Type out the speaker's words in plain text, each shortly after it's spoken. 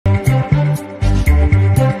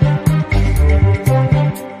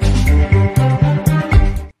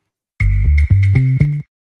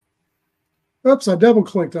Oops, I double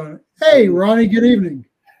clicked on it. Hey, Ronnie, good evening.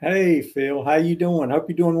 Hey, Phil, how you doing? Hope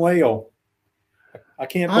you're doing well. I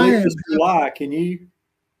can't believe it's July. Can you?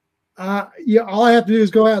 Yeah, all I have to do is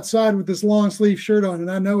go outside with this long sleeve shirt on, and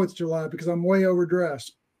I know it's July because I'm way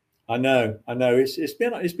overdressed. I know. It's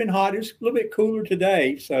been hot. It's a little bit cooler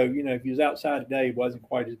today, so if you was outside today, it wasn't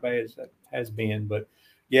quite as bad as it has been. But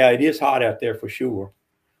yeah, it is hot out there for sure.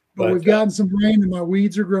 But we've gotten some rain, and my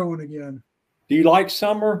weeds are growing again. Do you like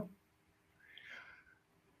summer?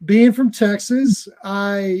 Being from Texas,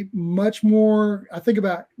 I think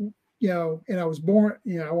about, and I was born,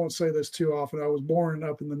 I won't say this too often. I was born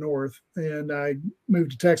up in the north, and I moved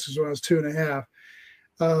to Texas when I was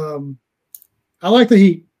 2.5. I like the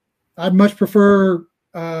heat. I'd much prefer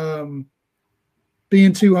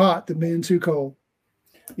being too hot than being too cold.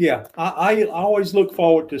 Yeah, I always look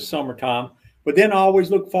forward to summertime, but then I always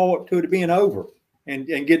look forward to it being over and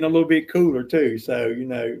getting a little bit cooler too. So,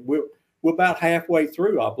 we're about halfway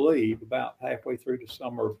through, I believe, about halfway through the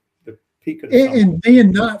summer, the peak of the summer. And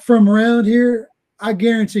being not from around here, I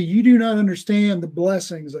guarantee you do not understand the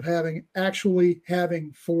blessings of actually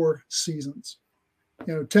having 4 seasons.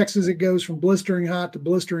 Texas, it goes from blistering hot to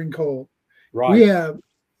blistering cold. Right. We have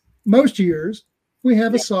most years, we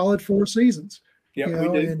have a solid 4 seasons. Yeah,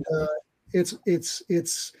 we do. And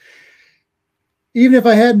it's even if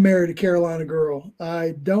I had married a Carolina girl,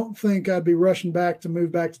 I don't think I'd be rushing back to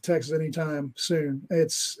move back to Texas anytime soon.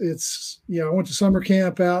 It's I went to summer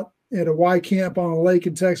camp out at a Y camp on a lake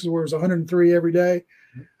in Texas where it was 103 every day.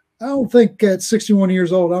 I don't think at 61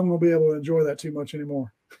 years old I'm going to be able to enjoy that too much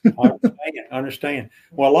anymore. I understand.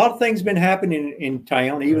 Well, a lot of things have been happening in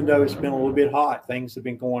town, even though it's been a little bit hot. Things have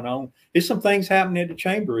been going on. There's some things happening at the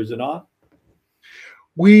chamber, is it not?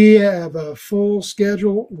 We have a full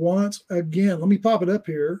schedule once again. Let me pop it up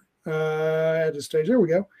here at the stage. There we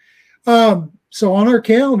go. So on our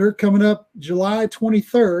calendar, coming up July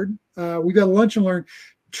 23rd, we got a lunch and learn.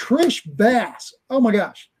 Trish Bass. Oh my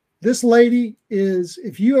gosh. This lady is,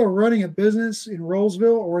 if you are running a business in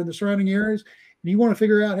Rolesville or in the surrounding areas, and you want to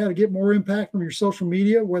figure out how to get more impact from your social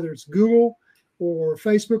media, whether it's Google or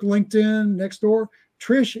Facebook, LinkedIn, Nextdoor,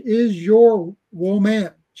 Trish is your woman.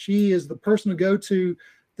 She is the person to go to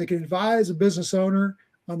that can advise a business owner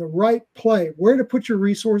on the right play, where to put your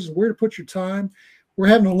resources, where to put your time. We're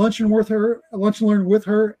having a lunch and learn with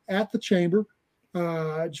her at the chamber,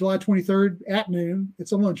 July 23rd at noon.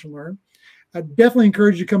 It's a lunch and learn. I definitely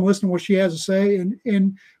encourage you to come listen to what she has to say. And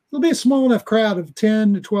it'll be a small enough crowd of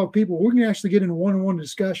 10 to 12 people. We can actually get into one-on-one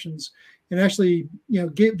discussions and actually,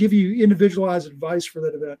 give you individualized advice for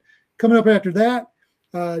that event. Coming up after that,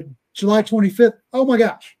 July 25th. Oh my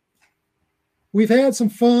gosh. We've had some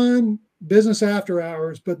fun business after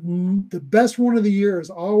hours, but the best one of the year is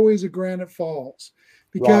always at Granite Falls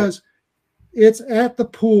because it's at the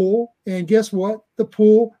pool. And guess what? The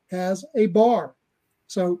pool has a bar.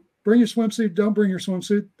 So bring your swimsuit. Don't bring your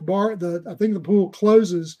swimsuit. I think the pool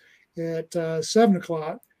closes at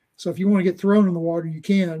 7:00. So if you want to get thrown in the water, you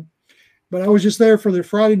can. But I was just there for their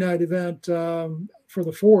Friday night event for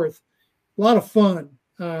the 4th. A lot of fun.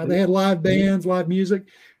 They had live bands, live music.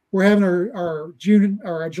 We're having our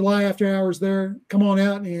July after hours there. Come on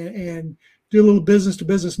out and do a little business to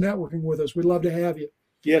business networking with us. We'd love to have you.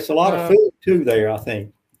 Yes, a lot of food too there, I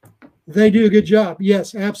think. They do a good job.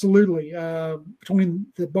 Yes, absolutely. Between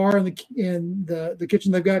the bar and the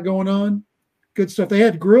kitchen they've got going on, good stuff. They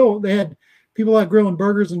had grill. They had people out grilling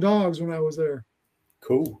burgers and dogs when I was there.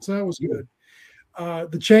 Cool. So that was good.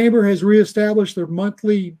 The chamber has reestablished their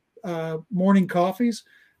monthly morning coffees.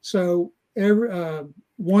 So every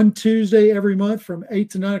one Tuesday every month from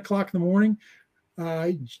 8 to 9 o'clock in the morning.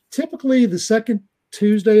 Typically the second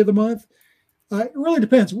Tuesday of the month. It really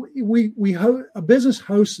depends. A business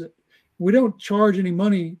hosts it. We don't charge any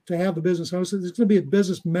money to have the business host it. It's going to be a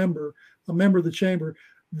business member, a member of the chamber.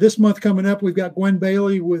 This month coming up, we've got Gwen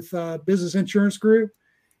Bailey with Business Insurance Group.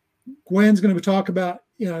 Gwen's going to talk about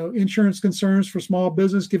insurance concerns for small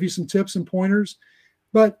business, give you some tips and pointers.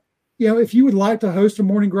 But if you would like to host a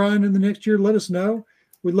morning grind in the next year, let us know.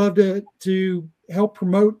 We'd love to help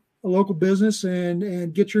promote a local business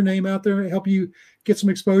and get your name out there and help you get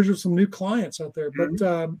some exposure to some new clients out there. But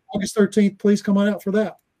August 13th, please come on out for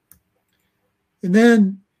that. And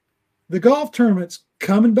then the golf tournament's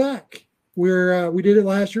coming back. We did it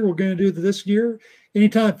last year. We're going to do it this year.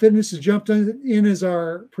 Anytime Fitness has jumped in as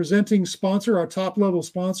our presenting sponsor, our top level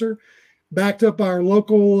sponsor, backed up our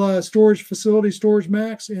local storage facility, Storage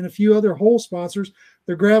Max, and a few other hole sponsors.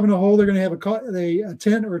 They're grabbing a hole. They're going to have a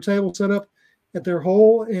tent or a table set up at their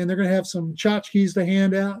hole, and they're going to have some tchotchkes to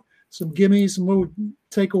hand out, some gimmies, some little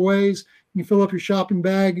takeaways. You can fill up your shopping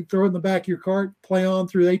bag, throw it in the back of your cart, play on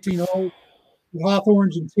through 18 holes.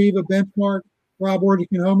 Hawthorne's and Tiva benchmark, Rob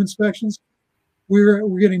Worthington home inspections. We're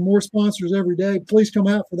getting more sponsors every day. Please come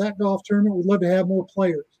out for that golf tournament. We'd love to have more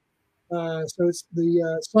players. So it's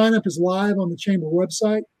the sign up is live on the chamber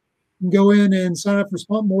website. You can go in and sign up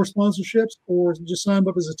for more sponsorships, or just sign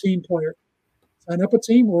up as a team player. Sign up a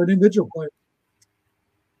team or an individual player.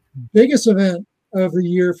 Biggest event of the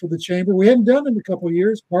year for the chamber. We haven't done it in a couple of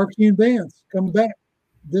years. Barbecue and bands coming back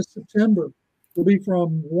this September. It'll be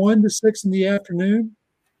from 1 to 6 in the afternoon,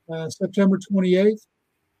 September 28th.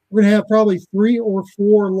 We're going to have probably 3 or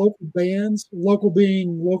 4 local bands, local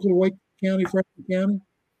being local Wake County, Frederick County.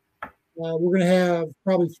 We're going to have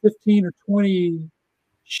probably 15 or 20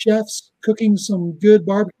 chefs cooking some good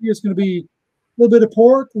barbecue. It's going to be a little bit of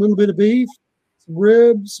pork, a little bit of beef, some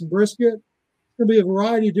ribs, some brisket. It's going to be a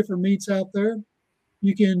variety of different meats out there.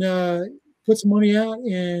 You can put some money out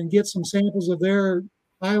and get some samples of their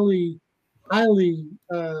highly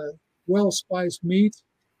well-spiced meats.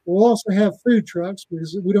 We'll also have food trucks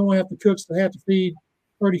because we don't have the cooks to have to feed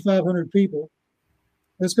 3,500 people.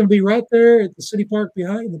 It's going to be right there at the city park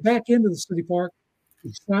in the back end of the city park,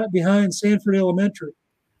 right behind Sanford Elementary.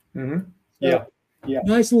 Mm-hmm. Yeah. Yeah.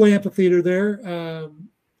 Nice little amphitheater there.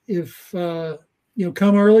 If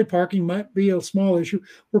come early, parking might be a small issue.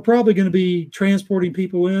 We're probably going to be transporting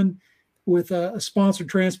people in with a sponsored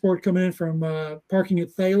transport coming in from parking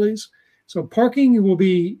at Thales. So parking will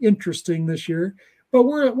be interesting this year. But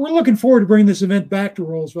we're looking forward to bringing this event back to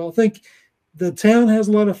Rolesville. I think the town has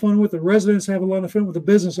a lot of fun with it. The residents have a lot of fun with it. The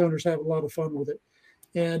business owners have a lot of fun with it.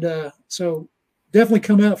 And so definitely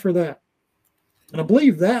come out for that. And I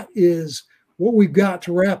believe that is what we've got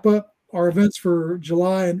to wrap up our events for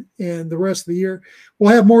July and the rest of the year.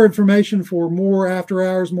 We'll have more information for more after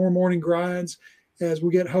hours, more morning grinds as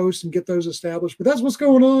we get hosts and get those established. But that's what's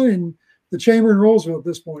going on in the chamber in Rolesville at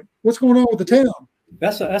this point. What's going on with the town?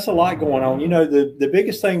 That's a lot going on. The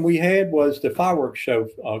biggest thing we had was the fireworks show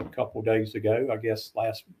a couple of days ago, I guess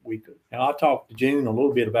last week. And I talked to June a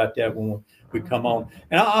little bit about that when we come on.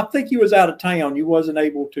 And I think you was out of town. You wasn't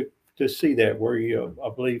able to see that, were you? I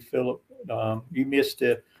believe, Philip, you missed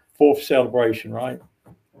the 4th celebration, right?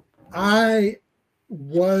 I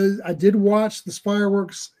did watch the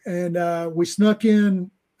fireworks, and we snuck in.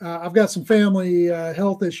 I've got some family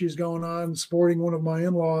health issues going on, supporting one of my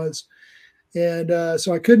in-laws. And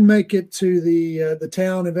so I couldn't make it to the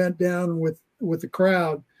town event down with the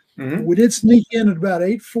crowd. Mm-hmm. We did sneak in at about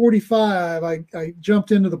 8:45. I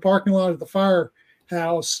jumped into the parking lot at the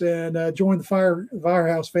firehouse and joined the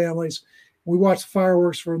firehouse families. We watched the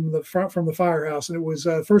fireworks from the firehouse, and it was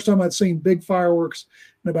the first time I'd seen big fireworks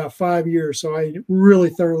in about 5 years. So I really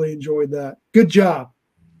thoroughly enjoyed that. Good job.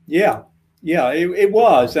 Yeah, it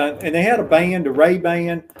was, and they had a band, the Ray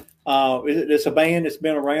Band. It's a band that's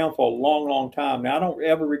been around for a long, long time. Now, I don't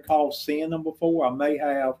ever recall seeing them before. I may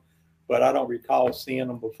have, but I don't recall seeing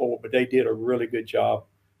them before. But they did a really good job,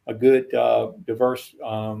 a good diverse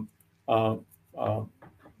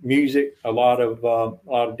music, a lot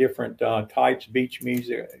of different types, beach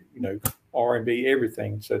music, R&B,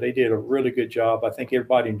 everything. So they did a really good job. I think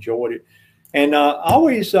everybody enjoyed it, and I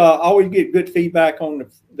always get good feedback on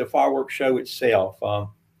the fireworks show itself.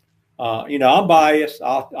 I'm biased.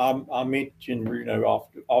 I mentioned,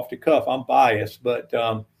 off the cuff, I'm biased, but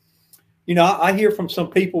I hear from some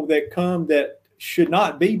people that come that should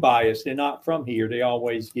not be biased. They're not from here. They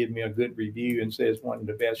always give me a good review and says one of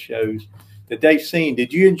the best shows that they've seen.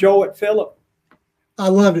 Did you enjoy it, Philip? I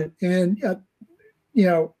loved it, and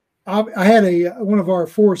I had one of our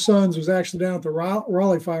 4 sons was actually down at the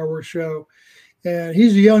Raleigh fireworks show, and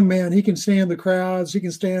he's a young man. He can stand the crowds. He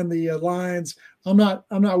can stand the lines. I'm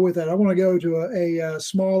not with that. I want to go to a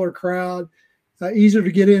smaller crowd, easier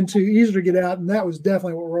to get into, easier to get out, and that was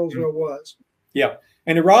definitely what Rolesville was. Yeah,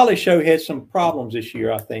 and the Raleigh show had some problems this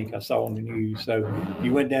year. I think I saw on the news. So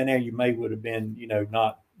you went down there, you may would have been,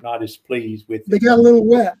 not as pleased with. They got a little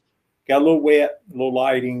wet. Got a little wet, a little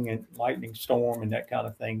lightning storm, and that kind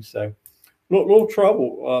of thing. So little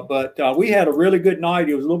trouble, but we had a really good night.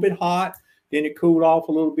 It was a little bit hot. Then it cooled off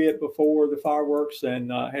a little bit before the fireworks,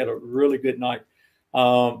 and had a really good night.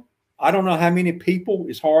 I don't know how many people.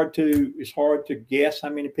 It's hard to guess how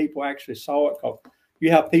many people actually saw it, because you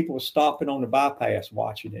have people stopping on the bypass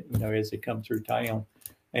watching it, as they come through town,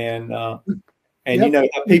 and yep.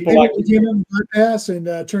 People like to get on the bypass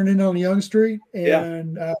and turn in on Young Street,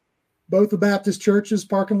 and both the Baptist churches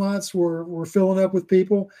parking lots were filling up with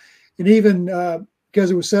people, and even because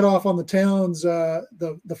it was set off on the town's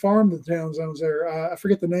the farm that the town owns there. I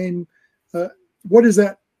forget the name. What is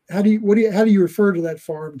that? How do you refer to that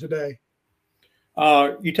farm today?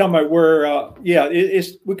 You talking about where?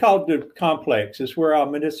 It's we call it the complex. It's where our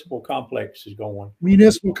municipal complex is going.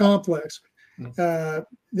 Municipal complex. Mm.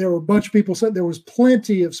 There were a bunch of people said there was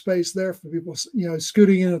plenty of space there for people,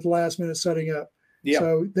 scooting in at the last minute, setting up. Yeah.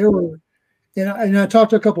 So there were, and I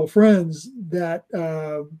talked to a couple of friends that,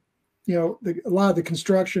 a lot of the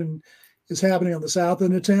construction is happening on the south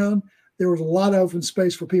end of town. There was a lot of open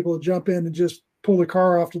space for people to jump in and just pull the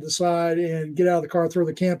car off to the side and get out of the car, throw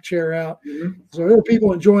the camp chair out. Mm-hmm. So there were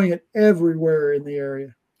people enjoying it everywhere in the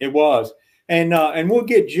area. It was. And we'll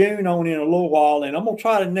get June on in a little while, and I'm gonna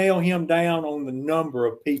try to nail him down on the number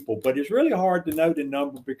of people. But it's really hard to know the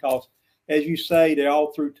number because, as you say, they're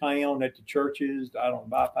all through town at the churches. I don't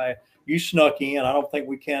bypass. You snuck in. I don't think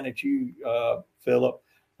we counted you, Philip.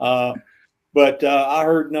 But I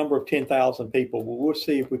heard number of 10,000 people. Well, we'll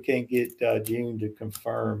see if we can get June to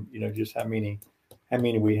confirm. Just how many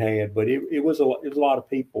we had. But it was a lot of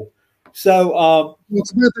people. So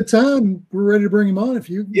it's about the time we're ready to bring him on. If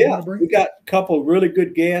you want to bring, we got a couple of really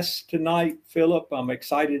good guests tonight, Philip. I'm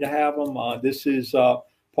excited to have them. This is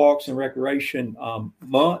Parks and Recreation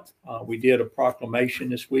Month. We did a proclamation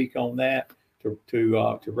this week on that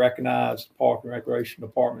to recognize the Park and Recreation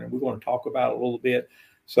Department, and we're going to talk about it a little bit.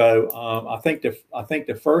 So I think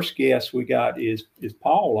the first guest we got is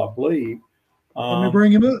Paul, I believe. Let me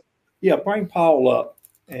bring him up. Yeah, bring Paul up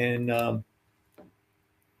and.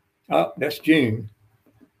 Oh, that's June.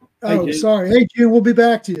 Oh, June. Sorry. Hey, June, we'll be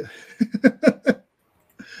back to you.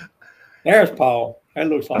 There's Paul. That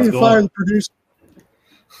looks like fire the producer.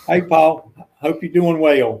 Hey, Paul. Hope you're doing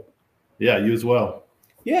well. Yeah, you as well.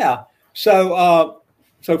 Yeah. So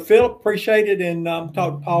Philip, appreciate it, and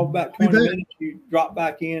talk to Paul about 20 minutes. You drop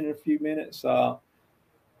back in a few minutes.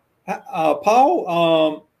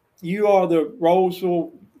 Paul, you are the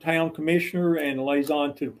Rolesville Town Commissioner and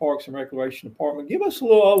liaison to the Parks and Recreation Department. Give us a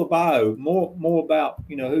little other bio, more about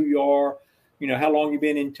who you are, how long you've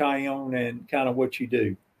been in town, and kind of what you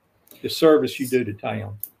do, the service you do to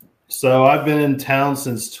town. So I've been in town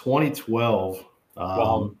since 2012.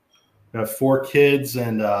 Wow. I have 4 kids,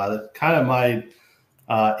 and kind of my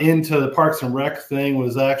into the Parks and Rec thing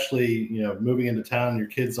was actually moving into town. Your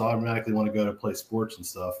kids automatically want to go to play sports and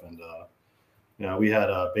stuff, and we had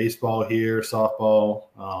baseball here, softball,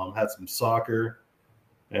 had some soccer,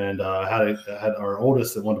 and had our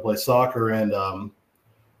oldest that wanted to play soccer. And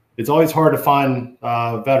it's always hard to find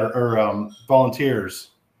volunteers.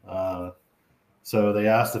 So they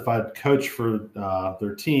asked if I'd coach for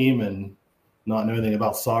their team, and not know anything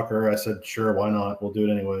about soccer. I said, sure, why not? We'll do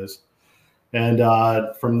it anyways. And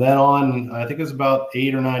from then on, I think it was about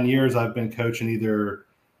 8 or 9 years, I've been coaching either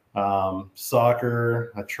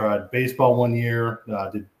soccer. I tried baseball 1 year,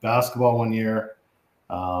 did basketball 1 year,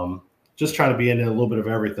 just trying to be into a little bit of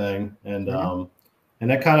everything. And and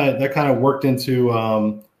that kind of worked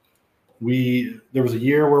into there was a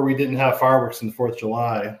year where we didn't have fireworks on the 4th of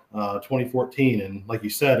July, 2014. And like you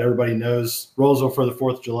said, everybody knows Rolesville for the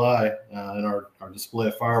 4th of July and our display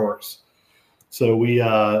of fireworks. So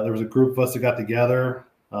there was a group of us that got together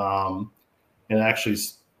and actually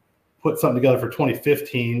put something together for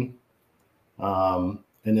 2015. And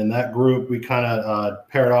in that group, we kind of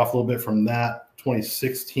paired off a little bit from that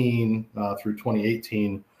 2016 through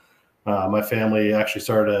 2018. My family actually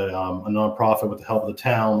started a nonprofit with the help of the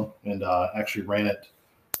town, and actually ran it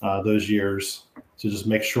those years to just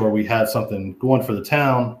make sure we had something going for the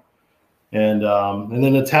town. And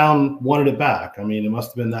then the town wanted it back. I mean, it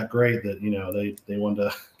must have been that great that they wanted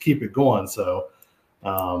to keep it going. So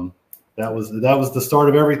that was the start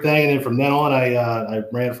of everything. And then from then on, I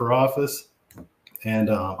ran for office, and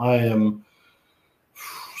I am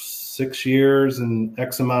 6 years and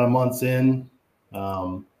X amount of months in.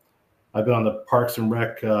 I've been on the Parks and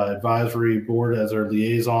Rec advisory board as our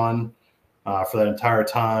liaison for that entire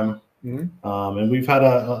time. Mm-hmm. And we've had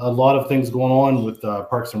a lot of things going on with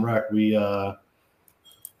Parks and Rec.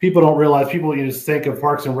 People don't realize, people just think of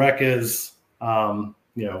Parks and Rec as the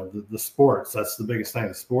sports. That's the biggest thing,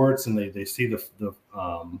 the sports, and they see the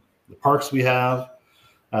parks we have.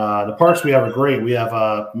 The parks we have are great. We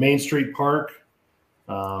have Main Street Park.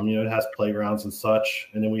 It has playgrounds and such,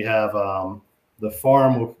 and then we have the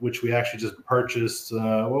farm, which we actually just purchased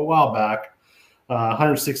a while back.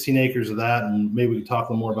 116 acres of that, and maybe we can talk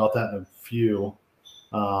a little more about that in a few.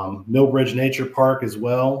 Millbridge Nature Park as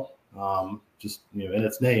well, just in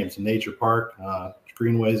its name, it's a nature park.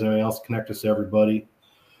 Greenways, everything else connect us to everybody.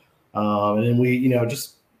 And then we,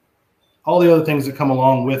 just all the other things that come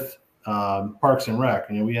along with Parks and Rec.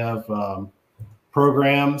 We have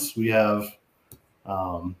programs, we have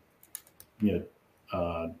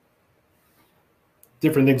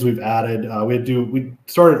different things we've added. We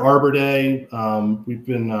started Arbor Day. We've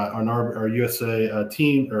been on our USA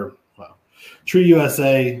team or Tree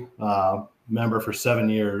USA member for 7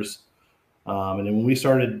 years. And then when we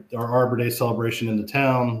started our Arbor Day celebration in the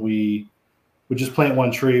town, we would just plant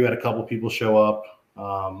one tree. We had a couple people show up,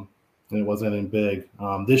 and it wasn't anything big.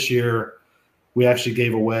 This year, we actually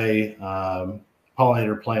gave away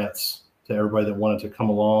pollinator plants to everybody that wanted to come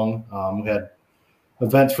along. We had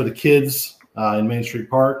events for the kids in Main Street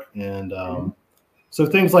Park, and so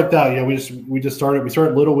things like that. You know, we started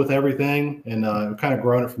little with everything, and kind of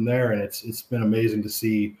grown it from there. And it's been amazing to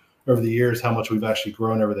see over the years how much we've actually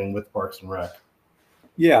grown everything with Parks and Rec.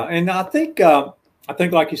 Yeah, and I think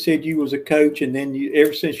like you said, you was a coach, and then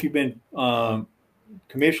ever since you've been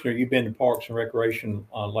commissioner, you've been the Parks and Recreation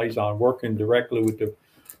liaison, working directly with the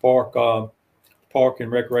Park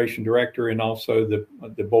and Recreation director, and also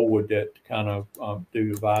the board that kind of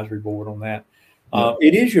do advisory board on that.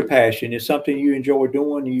 It is your passion. It's something you enjoy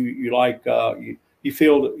doing. You like. You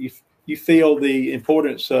feel the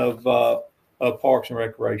importance of Parks and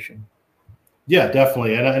Recreation. Yeah,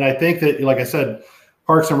 definitely. And I think that, like I said,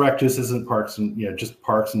 Parks and Rec just isn't parks and, just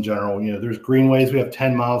parks in general. There's greenways. We have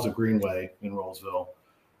 10 miles of greenway in Rolesville.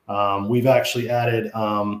 We've actually added,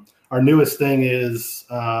 our newest thing is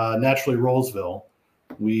Naturally Rolesville.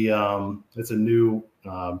 It's a new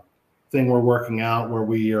thing we're working out where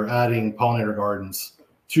we are adding pollinator gardens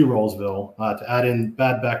to Rolesville to add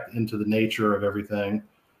back into the nature of everything.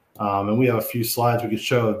 And we have a few slides we could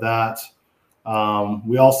show of that.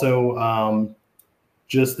 We also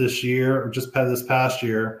just this past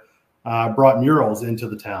year brought murals into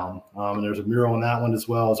the town, and there's a mural in that one as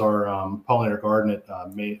well as our pollinator garden at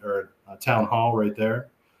Town Hall right there.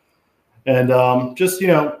 And it's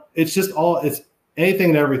anything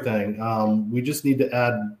and everything. We just need to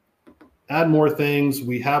add more things.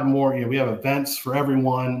 We have more. We have events for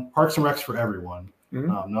everyone, Parks and Recs for everyone.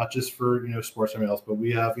 Not just for sports and everything else, but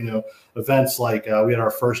we have events like we had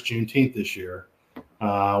our first Juneteenth this year.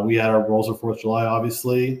 We had our Rolls of 4th of July,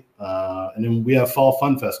 obviously, and then we have Fall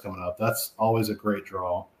Fun Fest coming up. That's always a great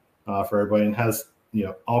draw for everybody, and has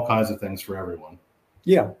all kinds of things for everyone.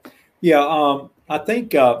 Yeah. I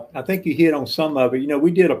think you hit on some of it.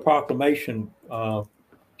 We did a proclamation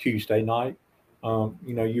Tuesday night.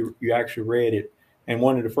 You actually read it. And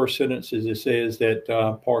one of the first sentences, it says that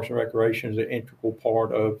Parks and Recreation is an integral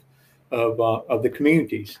part of the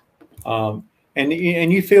communities, and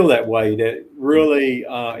you feel that way. That really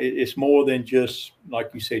it's more than just,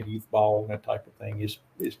 like you said, youth ball and that type of thing.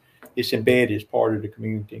 It's embedded as part of the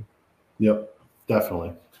community. Yep,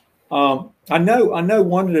 definitely. I know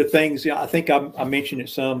one of the things, I think I mentioned it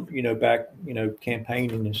some back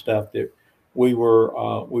campaigning and stuff, that we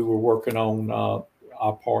were working on.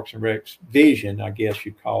 Our Parks and Rec's vision, I guess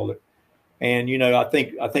you'd call it. And, I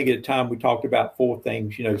think at the time we talked about 4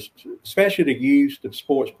 things, especially the use of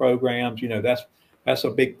sports programs, that's a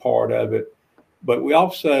big part of it. But we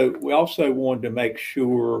also wanted to make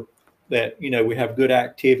sure that, we have good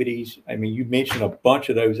activities. I mean, you mentioned a bunch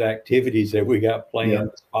of those activities that we got planned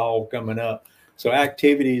this fall coming up. So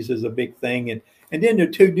activities is a big thing. And then the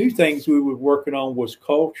 2 new things we were working on was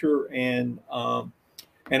culture and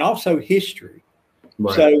also history.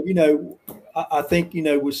 Right. So, I think,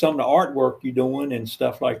 with some of the artwork you're doing and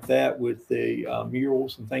stuff like that with the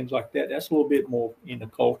murals and things like that, that's a little bit more in the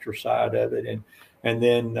culture side of it. And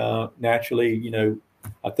then naturally,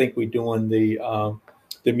 I think we're doing the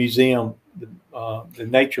museum, the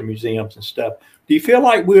nature museums and stuff. Do you feel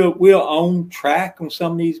like we'll on track on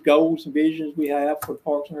some of these goals and visions we have for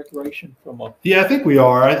Parks and Recreation? Yeah, I think we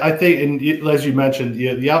are. I think, and as you mentioned,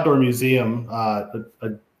 the outdoor museum, a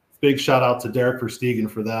big shout out to Derek Verstegen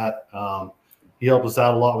for that. He helped us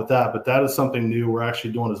out a lot with that, but that is something new we're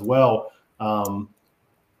actually doing as well.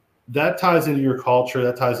 That ties into your culture,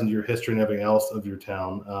 that ties into your history and everything else of your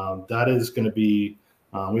town. That is going to be,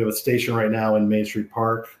 we have a station right now in Main Street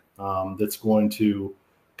Park that's going to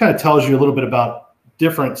kind of tells you a little bit about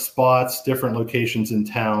different spots, different locations in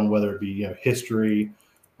town, whether it be history,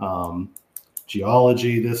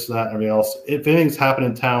 geology, this, that, and everything else. If anything's happening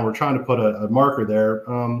in town, we're trying to put a marker there.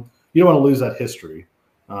 You don't want to lose that history.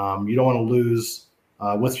 You don't want to lose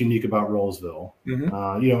what's unique about Rolesville.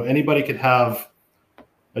 Anybody could have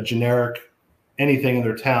a generic anything in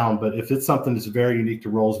their town, but if it's something that's very unique to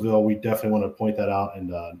Rolesville, we definitely want to point that out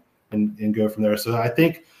and go from there. So I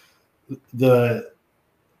think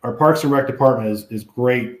our Parks and Rec department is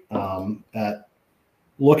great at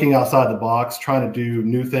looking outside the box, trying to do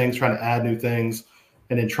new things, trying to add new things,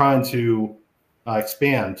 and then trying to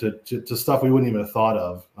expand to stuff we wouldn't even have thought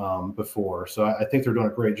of before. So I think they're doing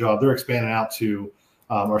a great job. They're expanding out to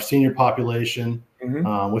our senior population,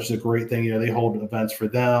 Mm-hmm. which is a great thing. You know, they hold events for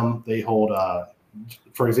them. They hold,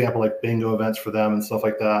 for example, like bingo events for them and stuff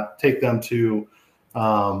like that. Take them to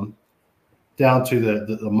down to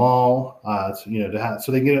the mall, you know, to have,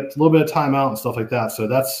 so they get a little bit of time out and stuff like that. So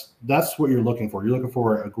that's what you're looking for. You're looking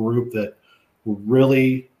for a group that will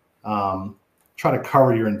really try to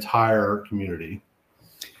cover your entire community.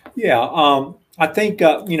 Yeah, I think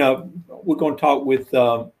you know, we're going to talk with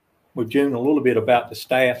June a little bit about the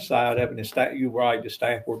staff side of it. And the staff, you're right, the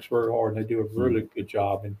staff works very hard and they do a really good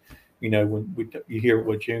job. And you know, when you hear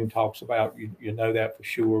what June talks about, you know that for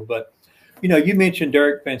sure. But you know, you mentioned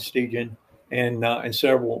Derek Van Stegen and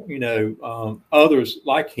several, you know, others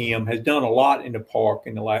like him has done a lot in the park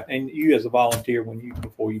in the last, and you as a volunteer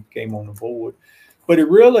before you came on the board. But it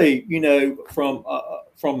really, you know, from a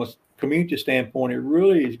community standpoint, it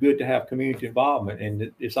really is good to have community involvement,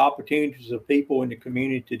 and it's opportunities of people in the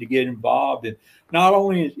community to get involved. And not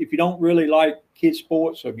only if you don't really like kids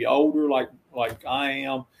sports, or if you're older like I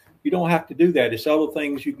am, you don't have to do that. It's other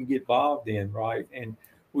things you can get involved in, right? And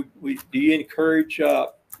we do you encourage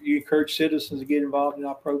citizens to get involved in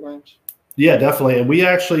our programs? Yeah, definitely. And we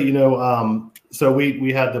actually, you know, so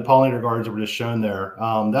we had the pollinator gardens that were just shown there.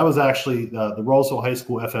 That was actually the Rolesville High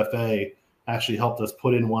School FFA actually helped us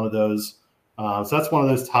put in one of those. So that's one of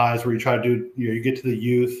those ties where you try to do, you know, you get to the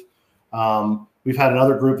youth. We've had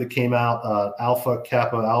another group that came out, Alpha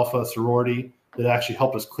Kappa Alpha sorority, that actually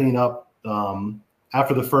helped us clean up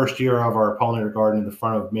after the first year of our pollinator garden in the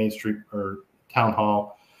front of Main Street or Town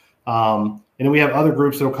Hall. And then we have other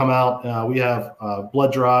groups that will come out. We have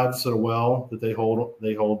blood drives at a well that they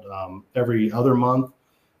hold every other month,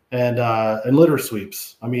 and litter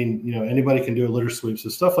sweeps. I mean, you know, anybody can do a litter sweep. So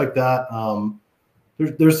stuff like that.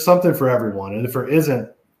 There's something for everyone. And if there isn't,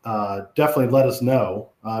 definitely let us know.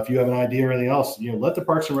 If you have an idea or anything else, you know, let the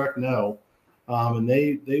Parks and Rec know. And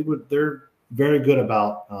they're very good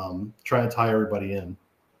about trying to tie everybody in.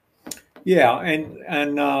 Yeah,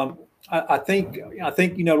 and I think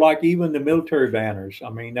you know, like even the military banners. I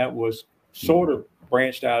mean, that was sort of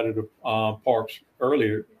branched out of the parks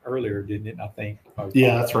earlier, didn't it? I think.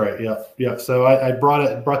 Yeah, that's right. Yeah, yeah. So I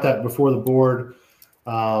brought that before the board,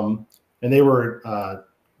 and they were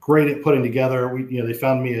great at putting together. They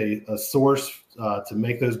found me a source to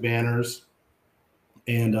make those banners,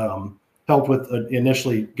 and helped with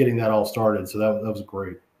initially getting that all started. So that was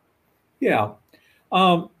great. Yeah.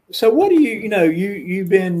 So what do you've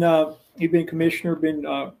been commissioner,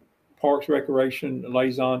 been Parks Recreation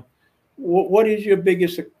liaison. What is your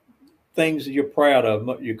biggest things that you're proud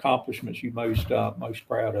of, your accomplishments you most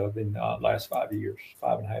proud of in last 5 years,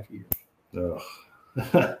 5.5 years?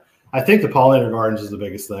 I think the pollinator gardens is the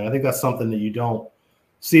biggest thing. I think that's something that you don't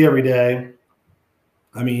see every day.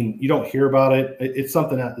 I mean, you don't hear about it. It's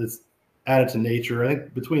something that's added to nature. I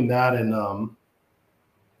think between that and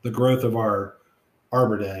the growth of our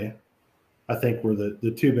Arbor Day, I think were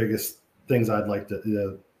the two biggest things I'd like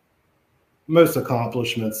to, most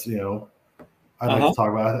accomplishments, I'd like to talk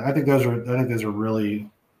about. I think those are really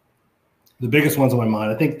the biggest ones on my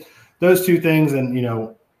mind. I think those two things, and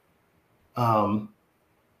the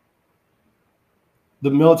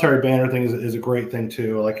military banner thing is a great thing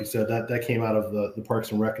too. Like you said, that came out of the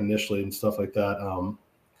Parks and Rec initially and stuff like that.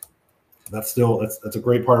 That's a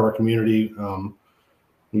great part of our community.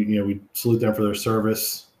 We salute them for their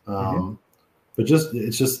service. But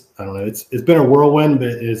it's just I don't know. It's been a whirlwind, but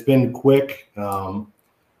it's been quick.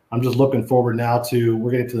 I'm just looking forward now to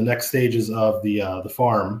we're getting to the next stages of the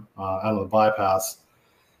farm out on the bypass,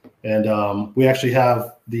 and we actually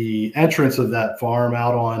have the entrance of that farm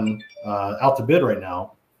out to bid right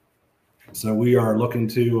now. So we are looking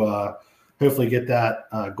to hopefully get that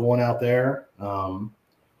going out there.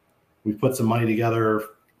 We've put some money together,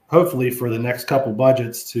 hopefully for the next couple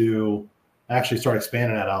budgets to actually start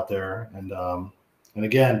expanding that out there. And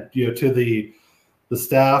again, to the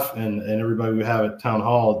staff and everybody we have at Town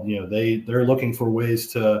Hall, they're looking for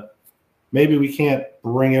ways to, maybe we can't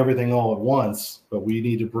bring everything all at once, but we're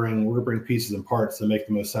going to bring pieces and parts that make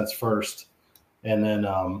the most sense first. And then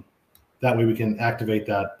that way we can activate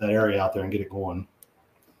that area out there and get it going.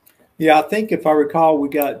 Yeah, I think if I recall, we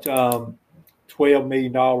got $12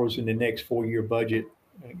 million in the next 4-year budget,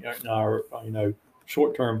 in our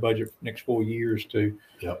short-term budget for the next 4 years to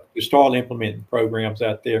start implementing programs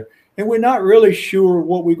out there. And we're not really sure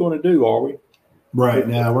what we're going to do, are we? Right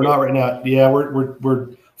now, we're not right now. Yeah,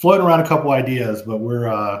 we're floating around a couple ideas, but we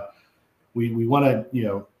want to,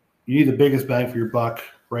 you need the biggest bang for your buck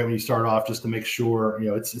right when you start off, just to make sure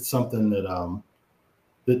it's something that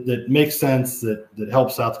that makes sense, that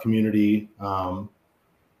helps out the community, and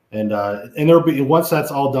there'll be, once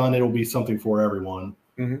that's all done, it'll be something for everyone.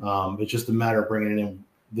 It's just a matter of bringing in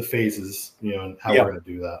the phases, and how Yeah. we're going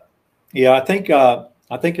to do that. Yeah, I think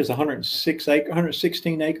it's 116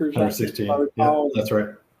 acres. 116. I think, Yeah, that's right.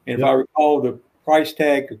 And if I recall, the price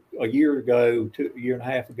tag a year ago, a year and a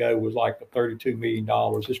half ago, was like $32 million.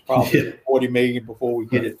 It's probably 40 million before we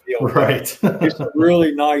get it built. Right. It's a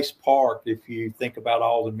really nice park if you think about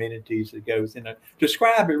all the amenities that goes in it.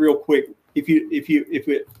 Describe it real quick. If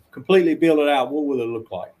it completely build it out, what will it look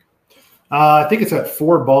like? I think it's got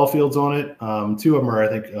 4 ball fields on it. 2 of them are, I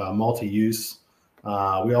think, multi-use.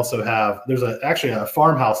 We also have, there's actually a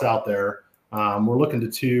farmhouse out there. We're looking to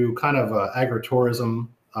do kind of agritourism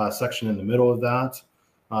section in the middle of that.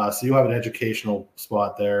 So you'll have an educational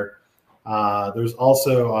spot there. There's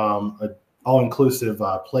also an all-inclusive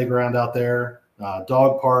playground out there,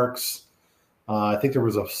 dog parks. I think there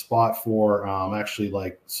was a spot for actually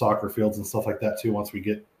like soccer fields and stuff like that too once we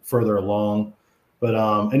get further along. But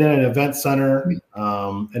and then an event center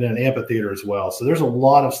and then an amphitheater as well. So there's a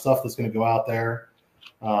lot of stuff that's going to go out there.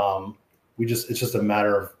 It's just a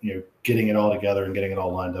matter of getting it all together and getting it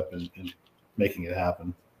all lined up and making it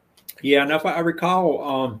happen. Yeah, and if I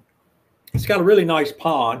recall, it's got a really nice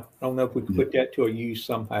pond. I don't know if we could put that to a use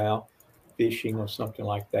somehow, fishing or something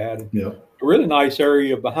like that. And a really nice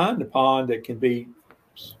area behind the pond that can be,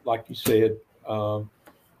 like you said,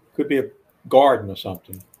 could be a garden or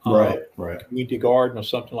something. Right. Community garden or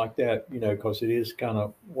something like that, because it is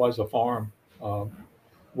was a farm,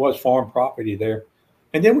 was farm property there.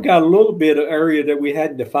 And then we got a little bit of area that we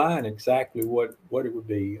hadn't defined exactly what it would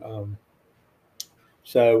be.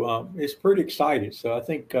 So it's pretty excited. So I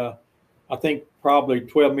think probably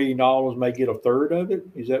 $12 million may get a third of it.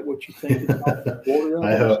 Is that what you think?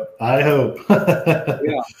 I hope.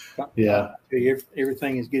 Yeah.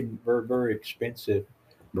 Everything is getting very, very expensive.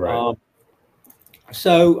 Right.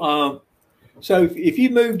 So if you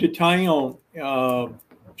moved to town,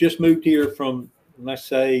 just moved here from, let's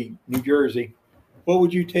say, New Jersey, what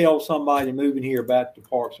would you tell somebody moving here about the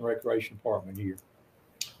Parks and Recreation Department here?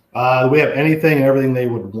 We have anything and everything they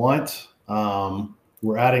would want.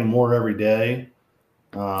 We're adding more every day.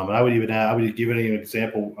 And I would give you an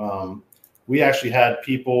example. We actually had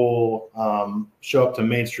people show up to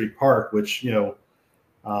Main Street Park, which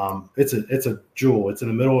it's a jewel. It's in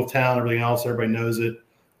the middle of town. Everything else, everybody knows it.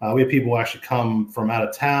 We had people actually come from out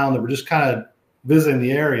of town that were just kind of visiting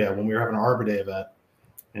the area when we were having an Arbor Day event,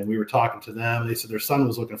 and we were talking to them. They said their son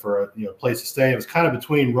was looking for a place to stay. It was kind of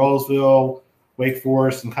between Rolesville, Wake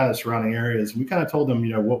Forest, and kind of surrounding areas. And we kind of told them,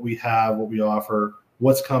 what we have, what we offer,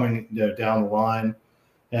 what's coming down the line,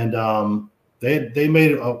 and they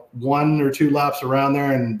made 1 or 2 laps around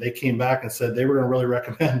there, and they came back and said they were going to really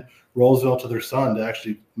recommend Rolesville to their son to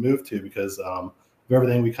actually move to because of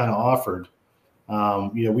everything we kind of offered.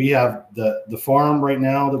 We have the farm right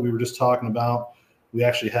now that we were just talking about. We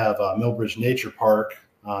actually have Millbridge Nature Park.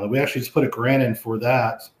 We actually just put a grant in for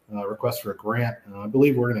that, request for a grant. And I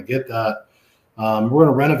believe we're going to get that. We're going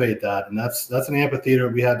to renovate that, and that's an amphitheater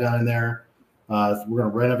we had down in there. We're going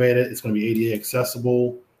to renovate it. It's going to be ADA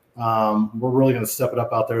accessible. We're really going to step it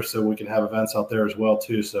up out there so we can have events out there as well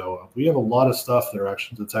too. So we have a lot of stuff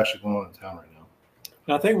that's actually going on in town right now.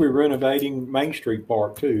 And I think we're renovating Main Street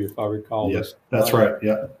Park too, if I recall. Yes, that's right.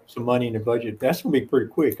 Yeah, some money in the budget. That's going to be pretty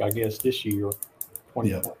quick, I guess, this year. 4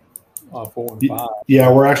 and 5. Yeah,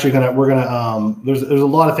 there's a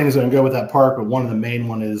lot of things that can go with that park, but one of the main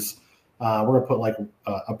one is we're going to put like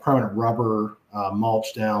a permanent rubber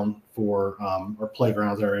mulch down for our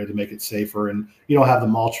playgrounds area to make it safer, and you don't have the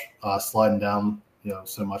mulch sliding down,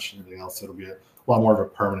 so much and everything else. It'll be a lot more of a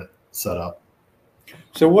permanent setup.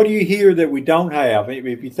 So what do you hear that we don't have? If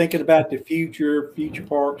you're thinking about the future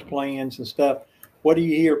parks plans and stuff, what do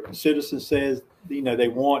you hear citizens says, they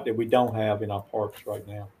want that we don't have in our parks right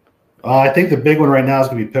now? I think the big one right now is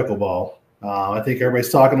going to be pickleball. I think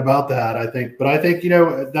everybody's talking about that. I think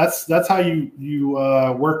that's how you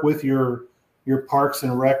work with your parks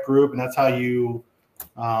and rec group, and that's how you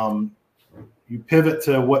pivot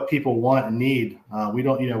to what people want and need. We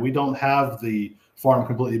don't have the farm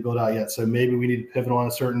completely built out yet, so maybe we need to pivot on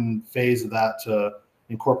a certain phase of that to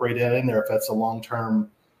incorporate that in there if that's a long-term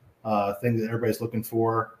thing that everybody's looking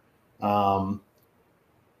for.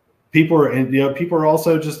 People are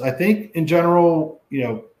also just, I think in general,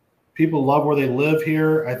 people love where they live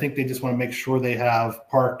here. I think they just want to make sure they have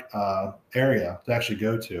park area to actually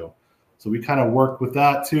go to. So we kind of work with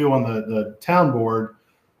that too on the town board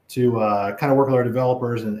to kind of work with our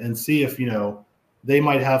developers and see if, they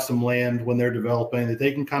might have some land when they're developing that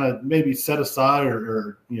they can kind of maybe set aside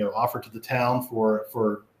or offer to the town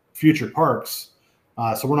for future parks.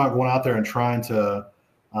 So we're not going out there and trying to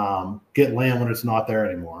get land when it's not there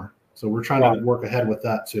anymore. So we're trying to work ahead with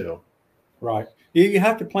that too. Right. You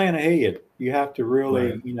have to plan ahead. You have to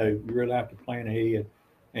really, Right. you really have to plan ahead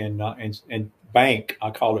and bank. I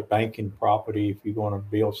call it banking property if you're going to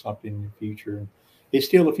build something in the future. And it's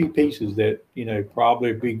still a few pieces that,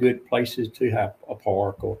 probably be good places to have a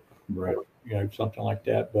park or something like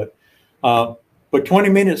that. But 20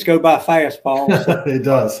 minutes go by fast, Paul. So, it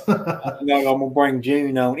does. I'm going to bring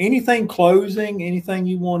June on. Anything closing? Anything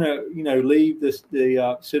you want to, leave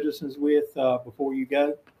the citizens with before you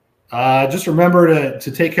go? Just remember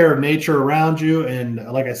to take care of nature around you. And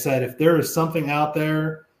like I said, if there is something out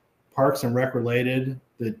there, Parks and Rec related,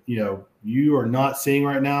 that you are not seeing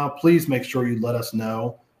right now, please make sure you let us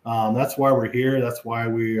know. That's why we're here. That's why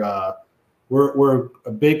we're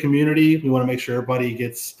a big community. We want to make sure everybody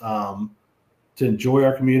gets to enjoy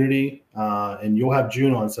our community. And you'll have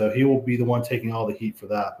June on, so he will be the one taking all the heat for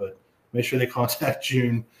that. But make sure they contact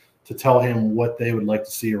June to tell him what they would like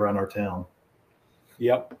to see around our town.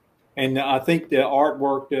 Yep. And I think the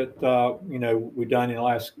artwork that we've done in the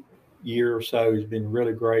last year or so has been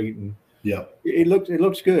really great, and it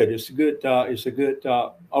looks good. It's a good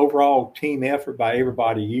overall team effort by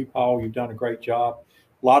everybody. You, Paul, you've done a great job.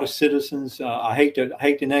 A lot of citizens. I hate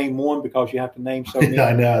to name one because you have to name so many.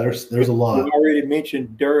 I know there's a lot. You already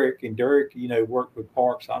mentioned Derek, and Derek, worked with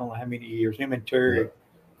Parks. I don't know how many years. Him and Terry,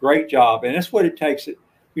 great job, and that's what it takes.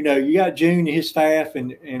 You got June and his staff,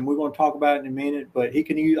 and we're going to talk about it in a minute, but he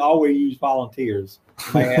can always use volunteers.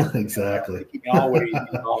 Exactly. He can always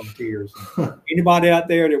use volunteers. Anybody out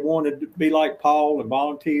there that wanted to be like Paul and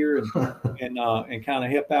volunteer and kind of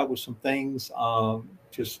help out with some things,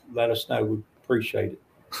 just let us know. We appreciate it.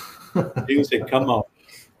 June said, come on.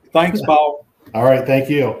 Thanks, Paul. All right. Thank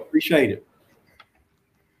you. Appreciate it.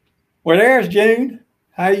 Well, there's June.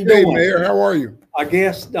 How you doing? Hey, Mayor, how are you? I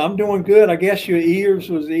guess I'm doing good. I guess your ears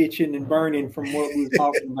was itching and burning from what we were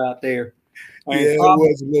talking about there. It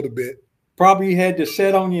was a little bit. Probably you had to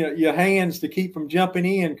set on your hands to keep from jumping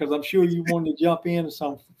in, because I'm sure you wanted to jump in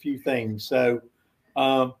some few things. So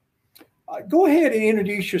go ahead and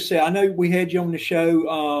introduce yourself. I know we had you on the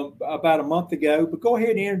show about a month ago, but go ahead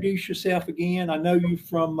and introduce yourself again. I know you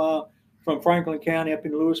from Franklin County up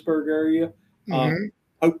in the Lewisburg area.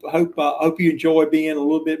 Hope you enjoy being a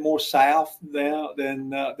little bit more south now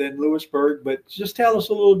than Lewisburg. But just tell us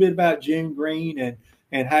a little bit about June Greene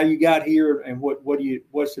and how you got here and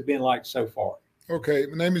what's it been like so far. Okay,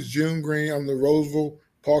 my name is June Greene. I'm the Rolesville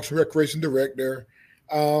Parks and Recreation Director.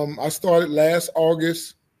 I started last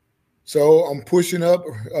August, so I'm pushing up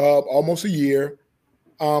almost a year.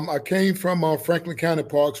 I came from Franklin County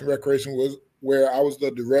Parks and Recreation, where I was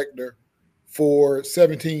the director for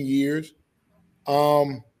 17 years.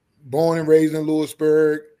 Born and raised in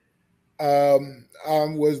Lewisburg. I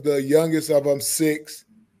was the youngest of 6.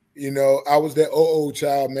 I was that old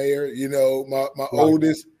child, Mayor. My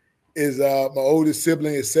oldest is my oldest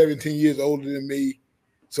sibling is 17 years older than me.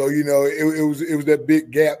 So, it was that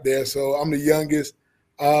big gap there. So I'm the youngest.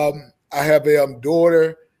 I have a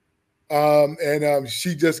daughter, and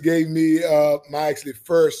she just gave me my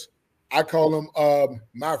first, I call him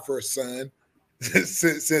my first son.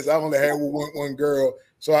 since I only had one girl.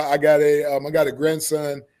 So I got a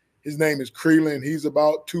grandson. His name is Creelan. He's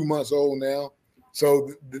about 2 months old now.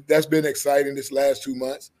 So that's been exciting this last 2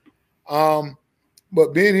 months.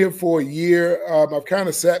 But being here for a year, I've kind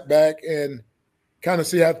of sat back and kind of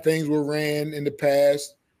see how things were ran in the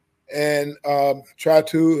past, and try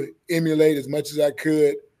to emulate as much as I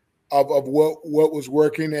could of what was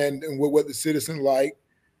working and what the citizens like.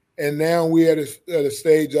 And now we're at a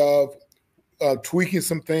stage of tweaking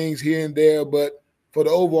some things here and there, but for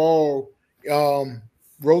the overall,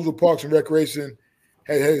 Rolesville Parks and Recreation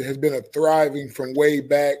has been a thriving from way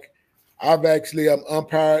back. I've actually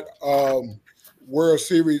umpired World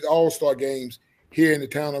Series All-Star games here in the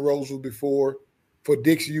town of Rolesville before for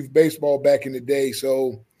Dixie Youth Baseball back in the day.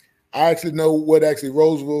 So I actually know what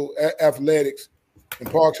Rolesville athletics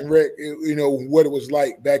and Parks and Rec, what it was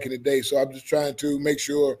like back in the day. So I'm just trying to make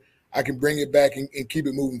sure I can bring it back and keep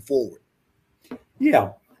it moving forward.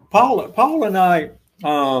 Yeah, Paul and I,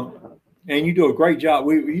 and you do a great job.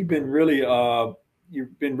 You've been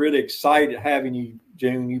really excited having you,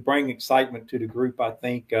 June. You bring excitement to the group. I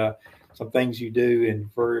think some things you do,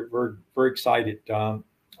 and very excited. The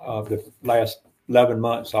last 11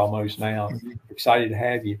 months almost now, excited to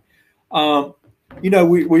have you.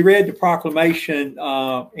 We read the proclamation,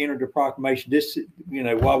 entered the proclamation. This,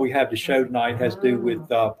 while we have the show tonight, has to do with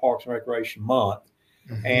Parks and Recreation Month,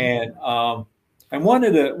 and one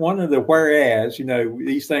of the whereas,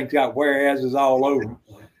 these things got whereases all over them.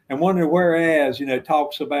 And one of the whereas,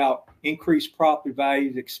 talks about increased property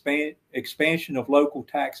values, expansion of local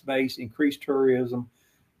tax base, increased tourism,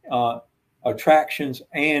 attractions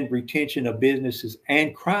and retention of businesses,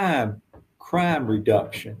 and crime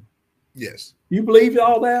reduction. Yes. You believe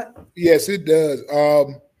all that? Yes, it does.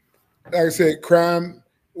 Like I said, crime,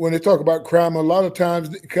 when they talk about crime, a lot of times,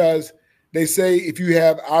 because they say if you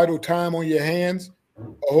have idle time on your hands,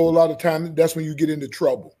 a whole lot of time, that's when you get into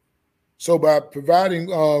trouble. So by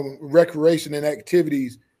providing recreation and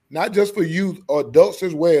activities, not just for youth or adults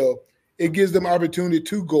as well, it gives them opportunity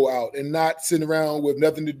to go out and not sit around with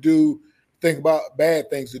nothing to do, think about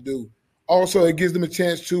bad things to do. Also, it gives them a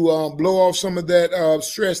chance to blow off some of that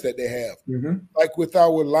stress that they have. Mm-hmm. Like with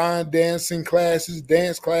our line dancing classes,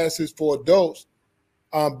 dance classes for adults,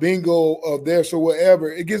 bingo of theirs or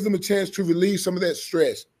whatever, it gives them a chance to relieve some of that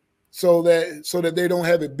stress so that they don't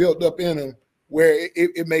have it built up in them where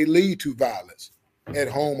it may lead to violence at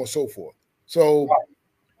home or so forth. So,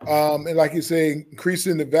 and like you say,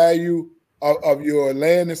 increasing the value of your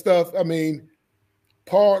land and stuff. I mean,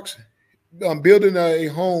 parks, building a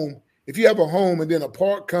home, if you have a home and then a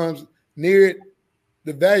park comes near it,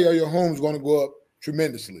 the value of your home is going to go up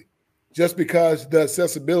tremendously just because the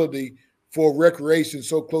accessibility for recreation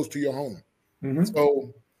so close to your home. Mm-hmm.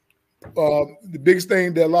 So the biggest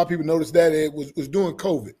thing that a lot of people noticed that it was during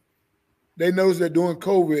COVID. They noticed that during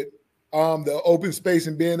COVID, the open space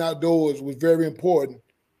and being outdoors was very important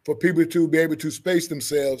for people to be able to space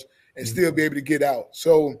themselves and still be able to get out.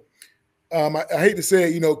 So I hate to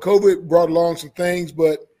say it, COVID brought along some things,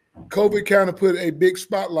 but COVID kind of put a big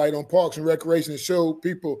spotlight on parks and recreation and showed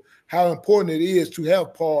people how important it is to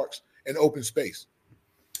have parks and open space.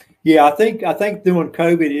 Yeah, I think during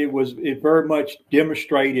COVID, it very much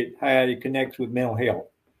demonstrated how it connects with mental health.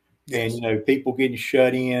 Yes. And, people getting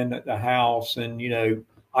shut in at the house and,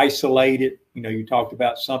 isolated, you talked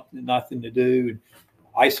about something, nothing to do. And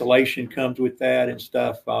isolation comes with that and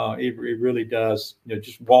stuff. It really does,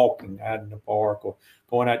 just walking out in the park or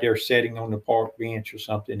going out there, sitting on the park bench or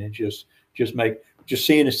something and just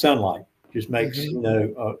seeing the sunlight just makes,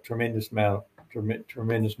 a tremendous amount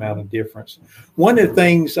of difference. One of the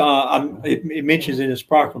things it mentions in this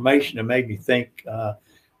proclamation that made me think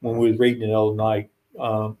when we was reading it the other night,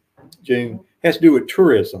 June, has to do with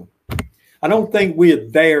tourism. I don't think we're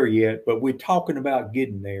there yet, but we're talking about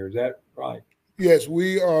getting there. Is that right? Yes,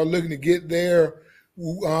 we are looking to get there.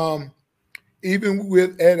 Even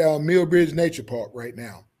at Millbridge Nature Park right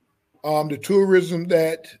now, the tourism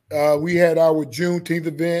that we had our Juneteenth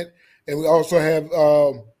event, and we also have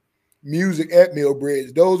music at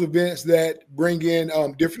Millbridge. Those events that bring in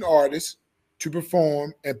different artists to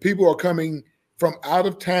perform, and people are coming from out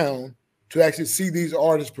of town to actually see these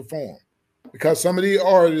artists perform, because some of these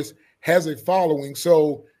artists has a following.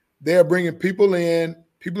 So they're bringing people in,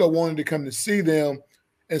 people are wanting to come to see them.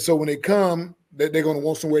 And so when they come, they're going to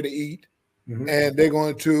want somewhere to eat, and they're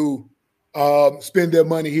going to spend their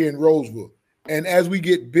money here in Rolesville. And as we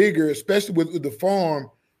get bigger, especially with the farm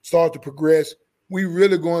start to progress, we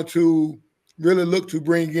really going to really look to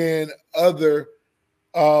bring in other,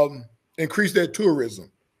 increase their tourism,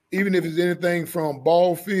 even if it's anything from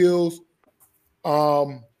ball fields,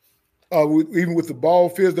 even with the ball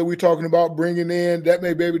fields that we're talking about bringing in, that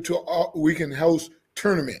may be able to, we can host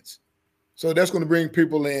tournaments. So that's going to bring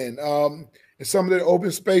people in. And some of the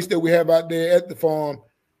open space that we have out there at the farm,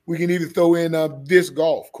 we can even throw in disc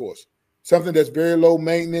golf course, something that's very low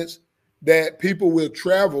maintenance that people will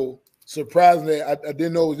travel. Surprisingly, I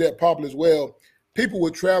didn't know it was that popular as well. People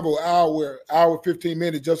would travel hour, 15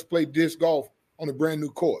 minutes just to play disc golf on a brand new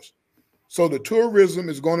course. So the tourism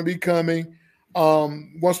is going to be coming.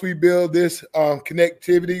 Once we build this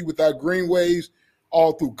connectivity with our greenways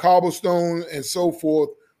all through cobblestone and so forth,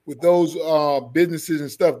 with those businesses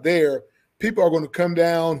and stuff there, people are going to come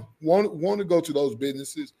down, want to go to those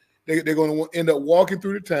businesses. They're going to end up walking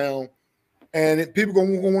through the town, and people are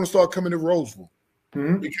going to want to start coming to Rolesville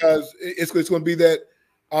because it's going to be that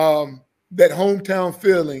that hometown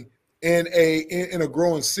feeling in a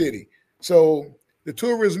growing city. So the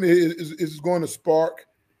tourism is going to spark.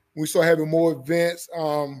 We start having more events.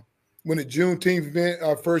 When the Juneteenth event,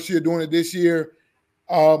 our first year doing it this year,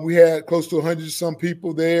 we had close to 100 some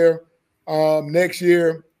people there. Next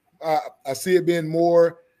year, I see it being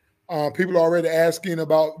more. People are already asking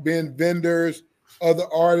about being vendors. Other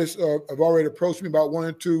artists have already approached me about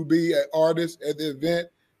wanting to be an artist at the event.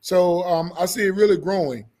 So I see it really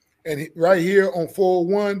growing. And right here on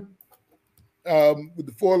 401, with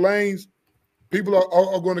the 4 lanes, people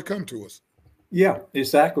are going to come to us. Yeah,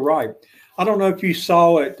 exactly right. I don't know if you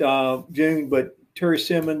saw it, June, but Terry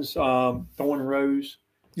Simmons, Thorn and Rose,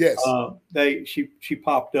 Yes. She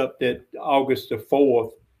popped up that August the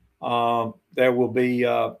 4th, there will be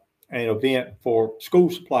an event for school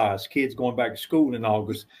supplies, kids going back to school in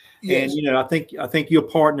August. Yes. And I think you're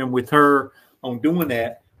partnering with her on doing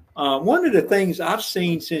that. One of the things I've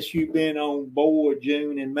seen since you've been on board,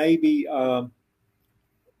 June, and maybe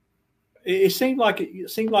it seemed like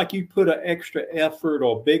you put an extra effort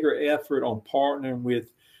or bigger effort on partnering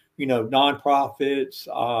with nonprofits,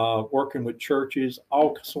 working with churches,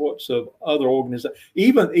 all sorts of other organizations.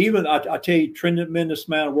 Even I tell you, tremendous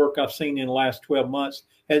amount of work I've seen in the last 12 months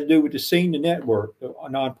has to do with the senior network, the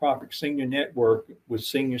nonprofit senior network with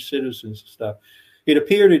senior citizens and stuff. It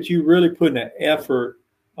appeared that you really put an effort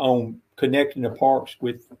on connecting the parks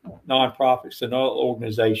with nonprofits and other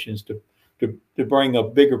organizations to bring a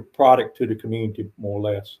bigger product to the community, more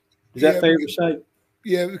or less. Is that fair to say?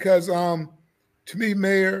 Yeah, because to me,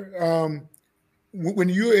 Mayor, when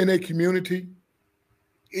you're in a community,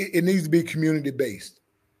 it needs to be community based.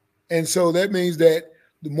 And so that means that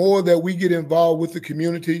the more that we get involved with the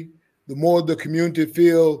community, the more the community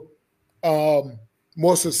feel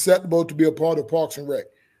more susceptible to be a part of Parks and Rec.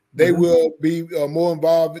 They will be more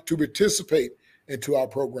involved to participate into our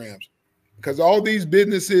programs, because all these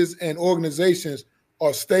businesses and organizations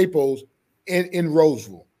are staples in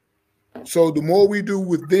Rolesville. So the more we do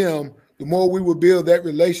with them, the more we will build that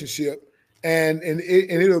relationship, and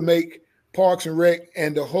it'll make Parks and Rec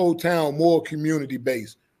and the whole town more community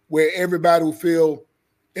based, where everybody will feel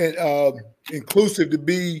inclusive to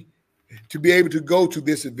be able to go to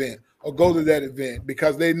this event or go to that event,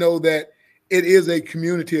 because they know that it is a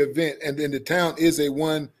community event, and then the town is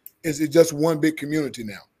just one big community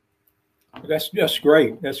now. That's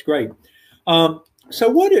great. That's great. So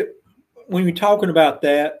when you're talking about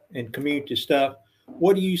that and community stuff,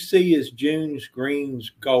 what do you see as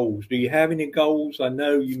Greene's goals? Do you have any goals? I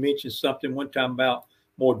know you mentioned something one time about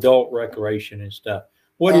more adult recreation and stuff.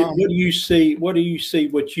 What do you see? What do you see?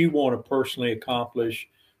 What you want to personally accomplish?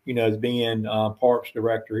 As being Parks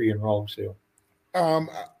Director here in Rolesville.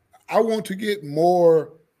 I want to get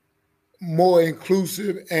more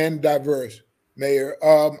inclusive and diverse, Mayor.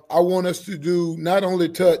 I want us to do not only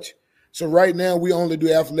touch. So right now we only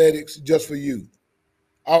do athletics just for youth.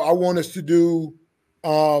 I want us to do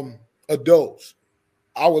adults.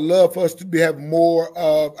 I would love for us to have more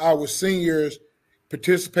of our seniors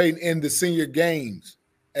participating in the senior games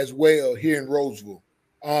as well here in Rolesville.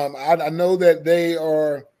 I know that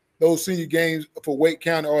those senior games for Wake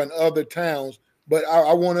County or in other towns, but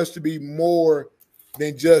I want us to be more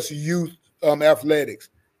than just youth athletics.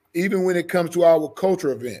 Even when it comes to our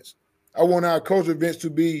culture events, I want our culture events to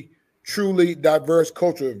be truly diverse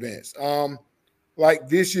culture events. Like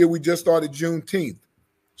this year, we just started Juneteenth.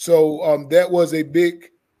 So that was a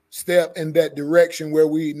big step in that direction, where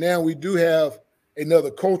we do have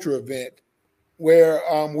another culture event where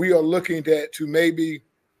we are looking to maybe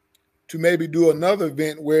do another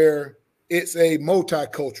event where it's a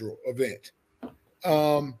multicultural event.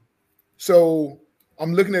 So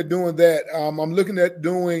I'm looking at doing that. I'm looking at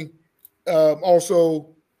doing also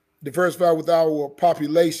diversify with our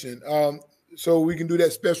population, so we can do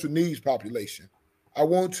that special needs population. I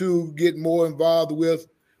want to get more involved with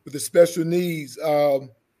the special needs,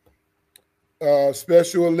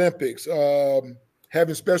 Special Olympics,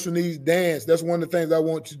 having special needs dance. That's one of the things I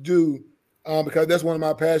want to do, because that's one of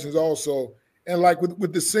my passions also. And like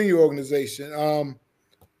with the senior organization,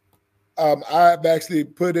 I've actually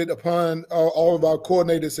put it upon all of our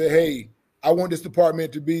coordinators, say, hey, I want this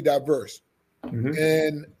department to be diverse.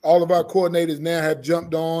 And all of our coordinators now have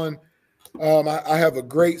jumped on. I have a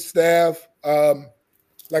great staff.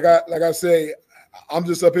 Like I say, I'm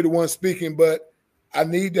just up here the one speaking, but I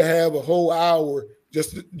need to have a whole hour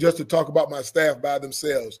just to talk about my staff by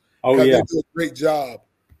themselves. Oh, yeah. They do a great job.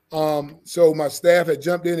 So my staff had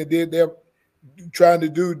jumped in and did their trying to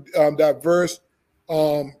do diverse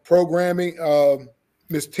programming.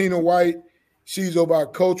 Miss Tina White, she's over our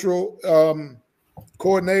cultural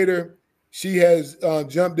coordinator. She has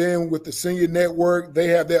jumped in with the senior network. They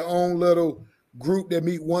have their own little group that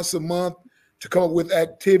meet once a month to come up with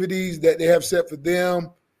activities that they have set for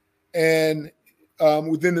them. And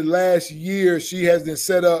within the last year, she has been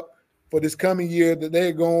set up for this coming year that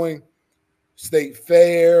they're going state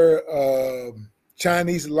fair,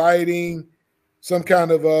 Chinese lighting, some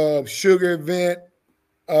kind of sugar event.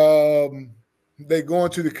 They're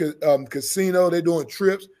going to the casino. They're doing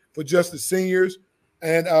trips for just the seniors.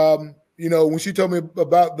 And, when she told me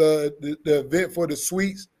about the event for the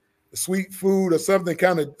sweets, the sweet food or something,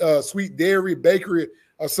 kind of sweet dairy, bakery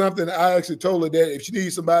or something, I actually told her that if she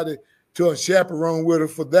needs somebody to chaperone with her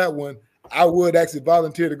for that one, I would actually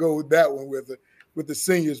volunteer to go with that one with her. with the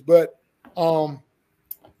seniors. But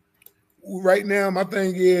right now, my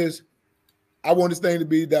thing is I want this thing to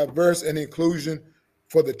be diverse and inclusion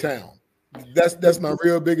for the town. That's my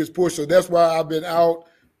real biggest push. So that's why I've been out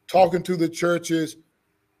talking to the churches,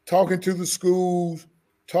 talking to the schools,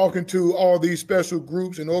 talking to all these special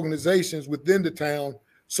groups and organizations within the town,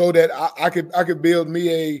 so that I could build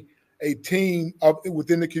me a team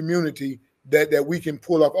within the community that we can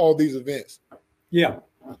pull off all these events. Yeah.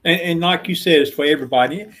 And like you said, it's for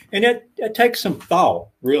everybody. And that takes some thought,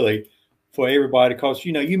 really, for everybody, because,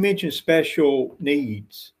 you know, you mentioned special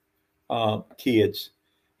needs kids.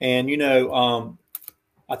 And, you know,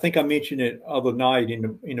 I think I mentioned it other night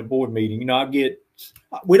in the board meeting. You know,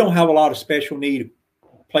 we don't have a lot of special need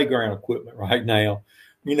playground equipment right now.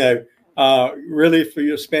 You know, really for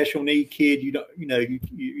your special need kid, you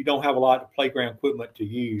don't have a lot of playground equipment to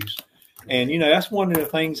use. And, you know, that's one of the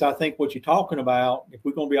things I think what you're talking about. If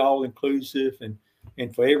we're going to be all inclusive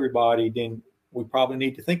and for everybody, then we probably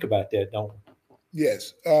need to think about that, don't we?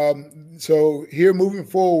 Yes. So here moving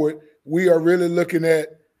forward, we are really looking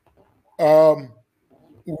at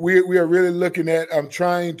we are really looking at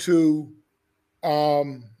trying to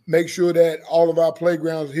make sure that all of our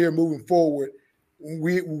playgrounds here moving forward,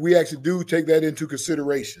 we actually do take that into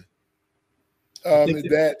consideration.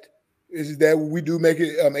 That we do make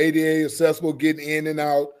it ADA accessible, getting in and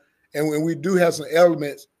out, and when we do have some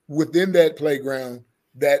elements within that playground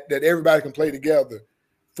that everybody can play together.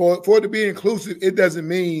 For it to be inclusive, it doesn't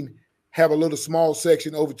mean have a little small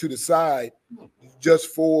section over to the side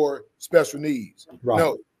just for special needs. Right.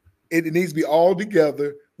 No, it needs to be all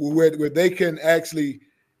together where they can actually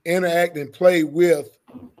interact and play with,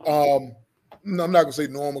 I'm not going to say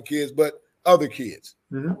normal kids, but other kids.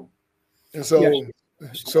 Mm-hmm. And so, yeah.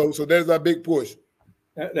 So there's our big push.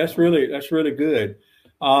 That's really good.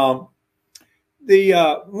 One of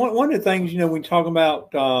the things, you know, when talking about,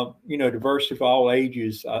 you know, diversity for all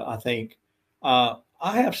ages, I think I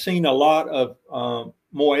have seen a lot of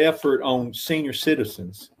more effort on senior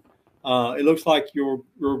citizens. It looks like your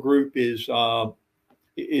group is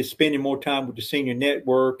spending more time with the senior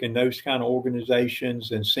network and those kind of organizations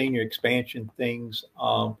and senior expansion things.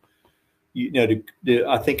 You know,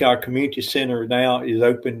 I think our community center now is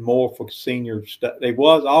open more for senior stuff. It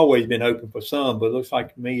was always been open for some, but it looks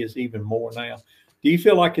like to me it's even more now. Do you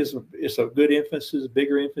feel like it's a good emphasis,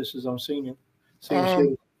 bigger emphasis on senior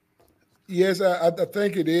citizens? Yes, I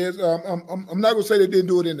think it is. I'm not going to say they didn't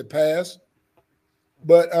do it in the past,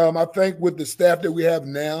 but I think with the staff that we have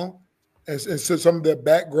now and so some of their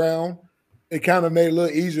background, it kind of made it a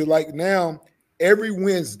little easier. Like now, every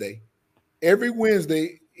Wednesday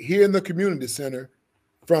here in the community center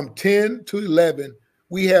from 10 to 11,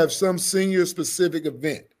 we have some senior specific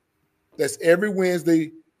event. That's every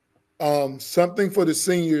Wednesday, something for the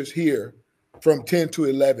seniors here from 10 to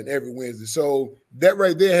 11 every Wednesday. So that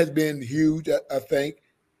right there has been huge, I think,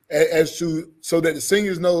 so that the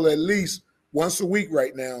seniors know that at least once a week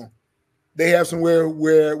right now, they have somewhere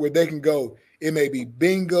where they can go. It may be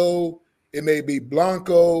bingo, it may be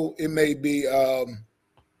Blanco, it may be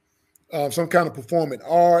some kind of performing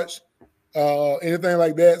arts, anything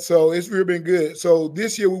like that. So it's really been good. So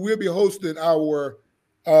this year we will be hosting our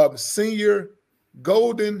senior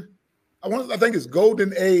golden, I think it's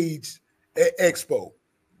Golden Age Expo,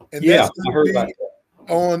 and that's going to be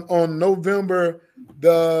on November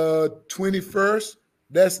the 21st.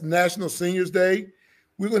 That's National Seniors Day.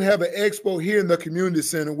 We're going to have an expo here in the community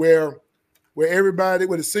center where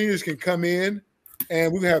the seniors can come in,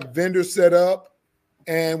 and we're going to have vendors set up.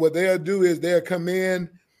 And what they'll do is they'll come in.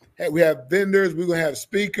 We have vendors. We're going to have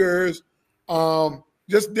speakers,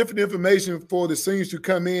 just different information for the seniors to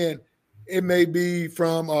come in. It may be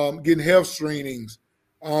from getting health screenings,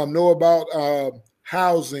 know about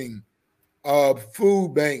housing,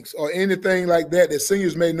 food banks, or anything like that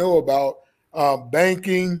seniors may know about,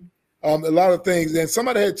 banking, a lot of things. And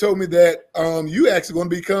somebody had told me that you actually going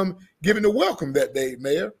to become giving the welcome that day,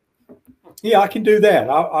 Mayor. Yeah, I can do that.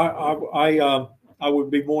 I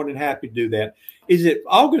would be more than happy to do that. Is it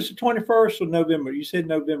August the 21st or November? You said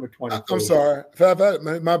November 21st. I'm sorry.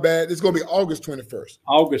 My bad. It's going to be August 21st.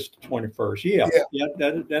 August 21st. Yeah.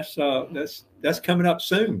 That's coming up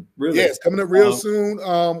soon, really. Yeah, it's coming up real soon.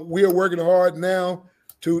 We are working hard now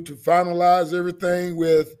to finalize everything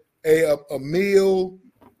with a meal,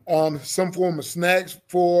 some form of snacks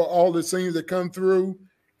for all the seniors that come through.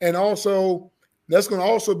 And also, that's going to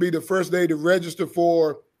also be the first day to register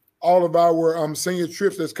for all of our senior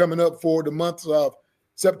trips that's coming up for the months of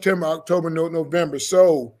September, October, November.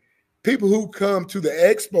 So people who come to the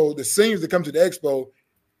expo, the seniors that come to the expo,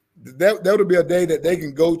 that'll be a day that they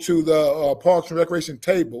can go to the Parks and Recreation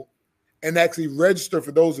table and actually register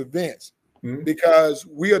for those events because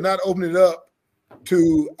we are not opening it up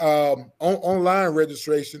to online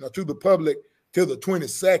registration or to the public till the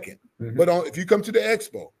 22nd. But if you come to the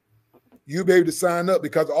expo, you'll be able to sign up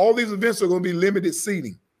because all these events are going to be limited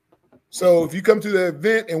seating. So if you come to the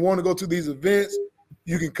event and want to go to these events,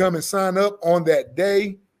 you can come and sign up on that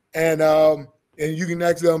day, and you can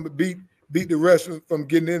actually beat the rest from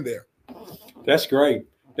getting in there. That's great.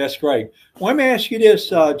 That's great. Well, let me ask you this,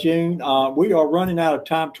 June. We are running out of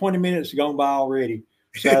time. 20 minutes have gone by already.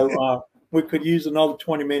 So we could use another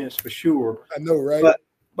 20 minutes for sure. I know, right?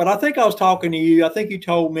 But I think I was talking to you. I think you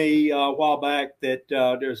told me a while back that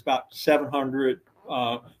there's about 700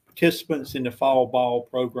 participants in the fall ball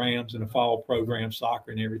programs and the fall program,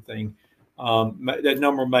 soccer and everything. That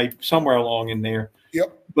number may be somewhere along in there.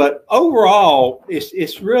 Yep. But overall,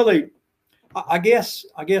 it's really, I guess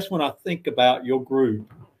when I think about your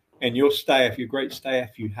group and your staff, your great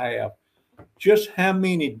staff you have, just how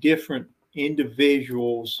many different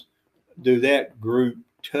individuals do that group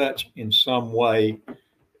touch in some way?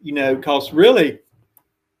 You know, because really,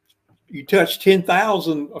 you touched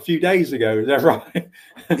 10,000 a few days ago. Is that right?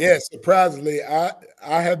 Yes, surprisingly, I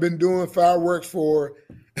have been doing fireworks for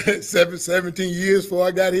 17 years before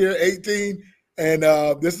I got here, 18, and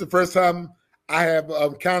this is the first time I have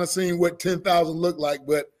kind of seen what 10,000 looked like.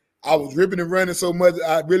 But I was ripping and running so much,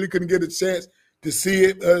 I really couldn't get a chance to see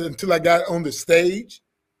it until I got on the stage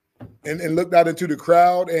and looked out into the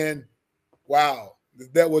crowd, and wow,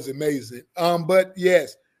 that was amazing. But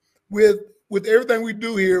yes, with everything we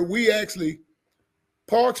do here, we actually,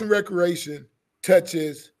 Parks and Recreation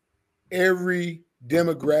touches every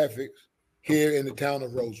demographic here in the town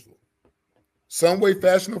of Rolesville. Some way,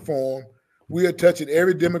 fashion, or form, we are touching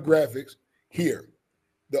every demographics here.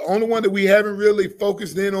 The only one that we haven't really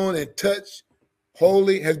focused in on and touched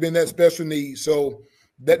wholly has been that special needs. So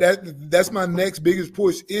that's my next biggest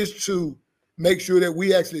push, is to make sure that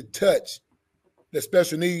we actually touch the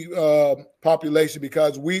special need population,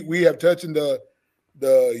 because we have touching the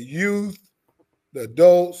youth, the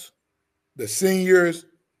adults, the seniors.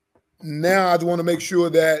 Now I just want to make sure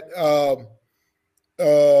that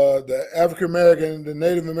the African American, the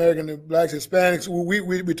Native American, the blacks, Hispanics,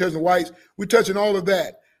 we touching whites, we're touching all of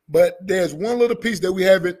that. But there's one little piece that we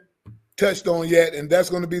haven't touched on yet, and that's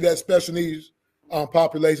going to be that special needs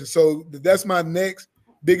population. So that's my next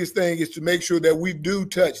biggest thing, is to make sure that we do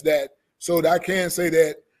touch that, so that I can say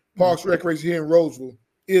that Parks and Recreation here in Rolesville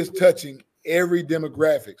is touching every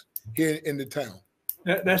demographics here in the town.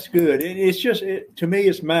 That's good. It's just, to me,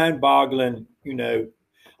 it's mind-boggling. You know,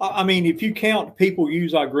 I mean, if you count people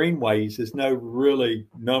use our greenways, there's no really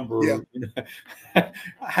number. Yeah. You know?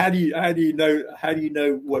 How do you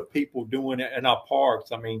know what people doing in our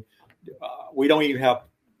parks? I mean, we don't even have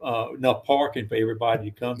enough parking for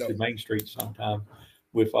everybody to come to Main Street sometimes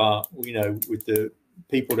with with the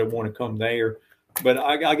people that want to come there. But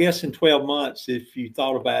I guess in 12 months, if you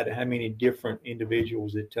thought about it, how many different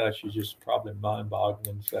individuals it touches, just probably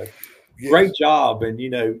mind-boggling. So yes. Great job. And,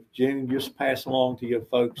 June, just pass along to your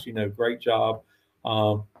folks, great job.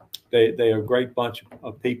 They are a great bunch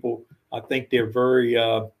of people. I think they're very,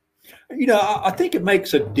 I think it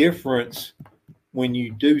makes a difference when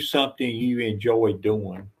you do something you enjoy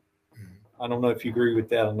doing. I don't know if you agree with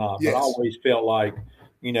that or not, yes. But I always felt like,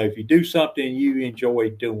 if you do something you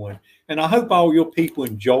enjoy doing, and I hope all your people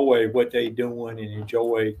enjoy what they're doing and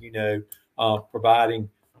enjoy, providing,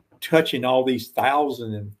 touching all these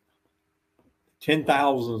thousands and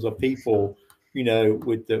 10,000s of people,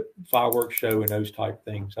 with the fireworks show and those type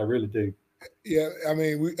things. I really do. Yeah, I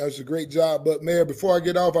mean, that's a great job. But Mayor, before I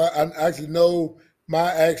get off, I actually know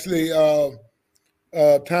my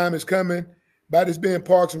time is coming. By this being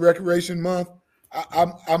Parks and Recreation Month,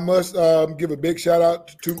 I must give a big shout out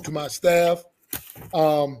to my staff.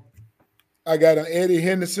 I got Eddie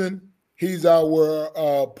Henderson. He's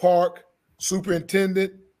our park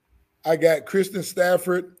superintendent. I got Kristen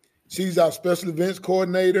Stafford. She's our special events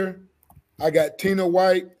coordinator. I got Tina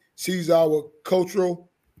White. She's our cultural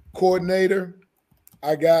coordinator.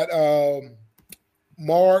 I got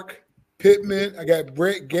Mark Pittman. I got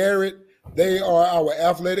Brett Garrett. They are our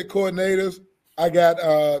athletic coordinators. I got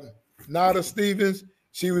Nada Stevens.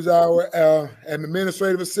 She was our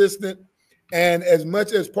administrative assistant. And as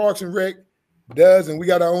much as Parks and Rec does, and we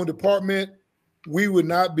got our own department, we would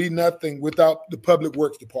not be nothing without the Public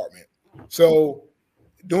Works Department. So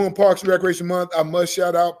during Parks and Recreation Month, I must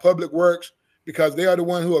shout out Public Works, because they are the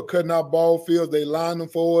one who are cutting our ball fields. They line them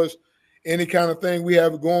for us. Any kind of thing we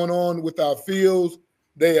have going on with our fields,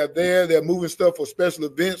 they are there. They're moving stuff for special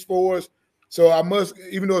events for us. So I must,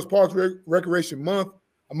 even though it's Parks and Recreation Month,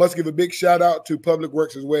 I must give a big shout out to Public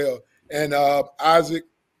Works as well. and Isaac,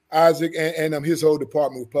 and his whole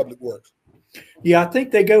department with Public Works. Yeah, I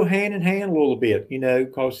think they go hand in hand a little bit,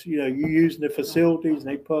 because you're using the facilities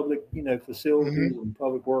and they public, facilities, and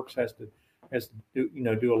Public Works has to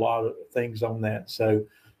do a lot of things on that. So,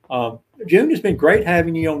 June, it's been great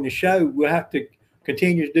having you on the show. We'll have to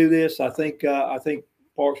continue to do this. I think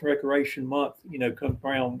Parks and Recreation Month, comes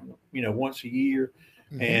around, once a year,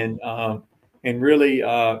 and really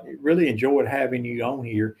enjoyed having you on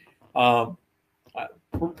here.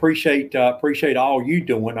 Appreciate all you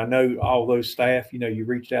doing. I know all those staff, you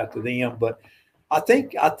reached out to them, but I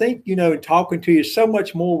think, in talking to you, so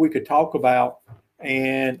much more we could talk about.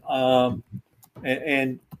 And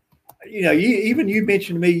you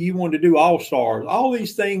mentioned to me, you wanted to do All-Stars, all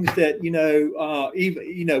these things that,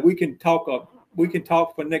 we can talk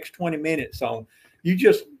for the next 20 minutes on. You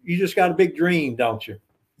just got a big dream, don't you?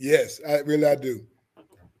 Yes, I do.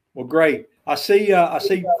 Well, great. I see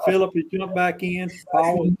Philip has jumped back in.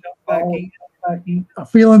 Paul has jumped back in. I'm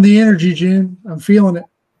feeling the energy, June. I'm feeling it.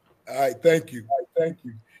 All right, thank you.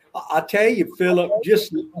 I tell you, Philip,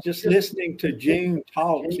 just listening to June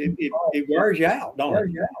talk, it wears you out, don't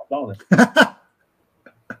it? I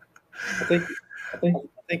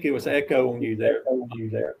think it was echo on you there.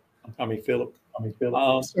 I mean, Philip.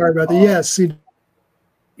 Sorry about that. Yes.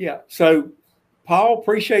 Yeah. So, Paul,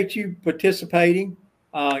 appreciate you participating.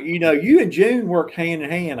 You and June work hand in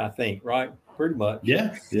hand, I think, right? Pretty much.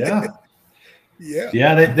 Yeah.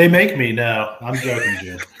 Yeah, they make me now. I'm joking,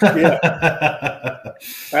 June. Yeah.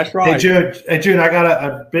 That's right. Hey, June, I got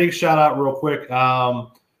a big shout out real quick.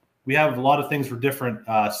 We have a lot of things for different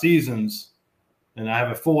seasons, and I have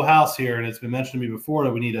a full house here, and it's been mentioned to me before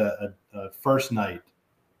that we need a first night,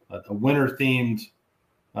 a winter themed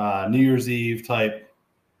New Year's Eve type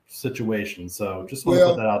situation. So just want to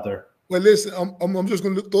put that out there. Well, listen, I'm just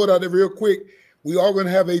going to throw it out there real quick. We are going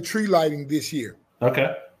to have a tree lighting this year.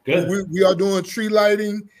 Okay, good. We are doing tree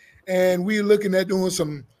lighting, and we're looking at doing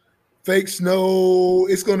some fake snow.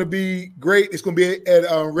 It's going to be great. It's going to be at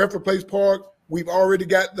Redford Place Park. We've already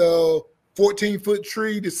got the 14-foot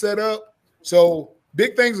tree to set up. So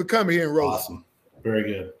big things are coming here in Rolesville. Awesome. Very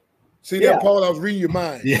good. See that, Paul? I was reading your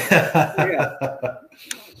mind. Yeah.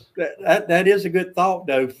 That is a good thought,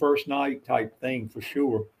 though. First night type thing for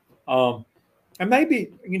sure. And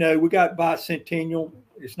maybe, we got bicentennial.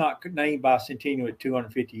 It's not named bicentennial at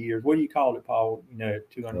 250 years. What do you call it, Paul?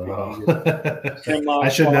 250 years. I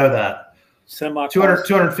should know that.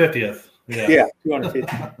 250th. Yeah,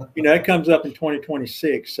 250. It comes up in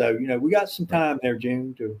 2026. So, we got some time there,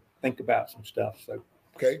 June, to think about some stuff. So,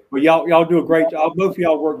 okay. Well, y'all do a great job. Both of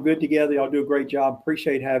y'all work good together. Y'all do a great job.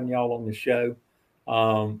 Appreciate having y'all on the show.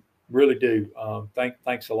 Really do.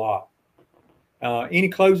 Thanks a lot. Any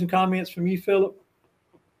closing comments from you, Philip?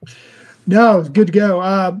 No, it's good to go.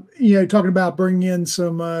 Talking about bringing in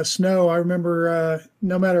some snow. I remember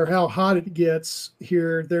no matter how hot it gets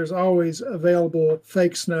here, there's always available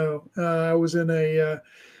fake snow. I was in a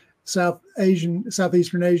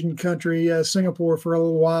Southeastern Asian country, Singapore, for a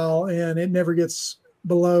little while, and it never gets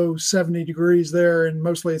below 70 degrees there, and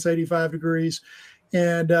mostly it's 85 degrees.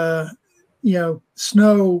 And,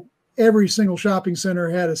 snow, every single shopping center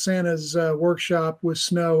had a Santa's workshop with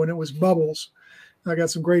snow, and it was bubbles. I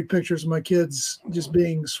got some great pictures of my kids just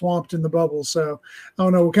being swamped in the bubbles. So I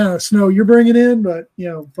don't know what kind of snow you're bringing in, but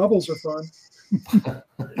bubbles are fun.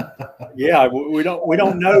 Yeah, we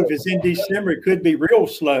don't know if it's in December. It could be real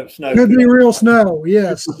snow. Could be real snow.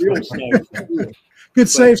 Yes, real snow. Could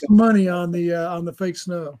save some money on the fake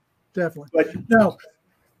snow. Definitely. But no,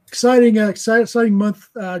 exciting month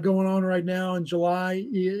going on right now in July.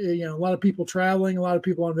 A lot of people traveling, a lot of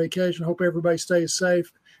people on vacation. Hope everybody stays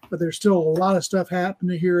safe. But there's still a lot of stuff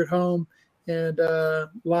happening here at home, and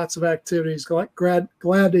lots of activities. Glad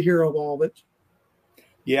to hear of all of it.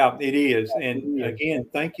 Yeah, it is. And again,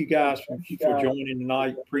 thank you guys for joining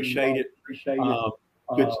tonight. Appreciate it.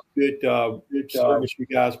 Good service you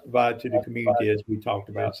guys provide to the community, as we talked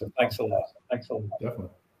about. So thanks a lot. Definitely.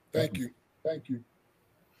 Thank you.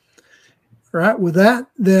 All right. With that,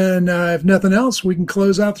 then if nothing else, we can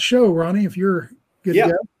close out the show. Ronnie, if you're good to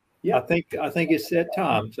go. Yeah, I think it's that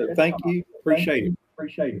time. So thank you. Appreciate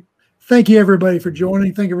it. Thank you, everybody, for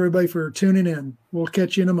joining. Thank you, everybody, for tuning in. We'll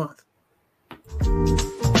catch you in a month.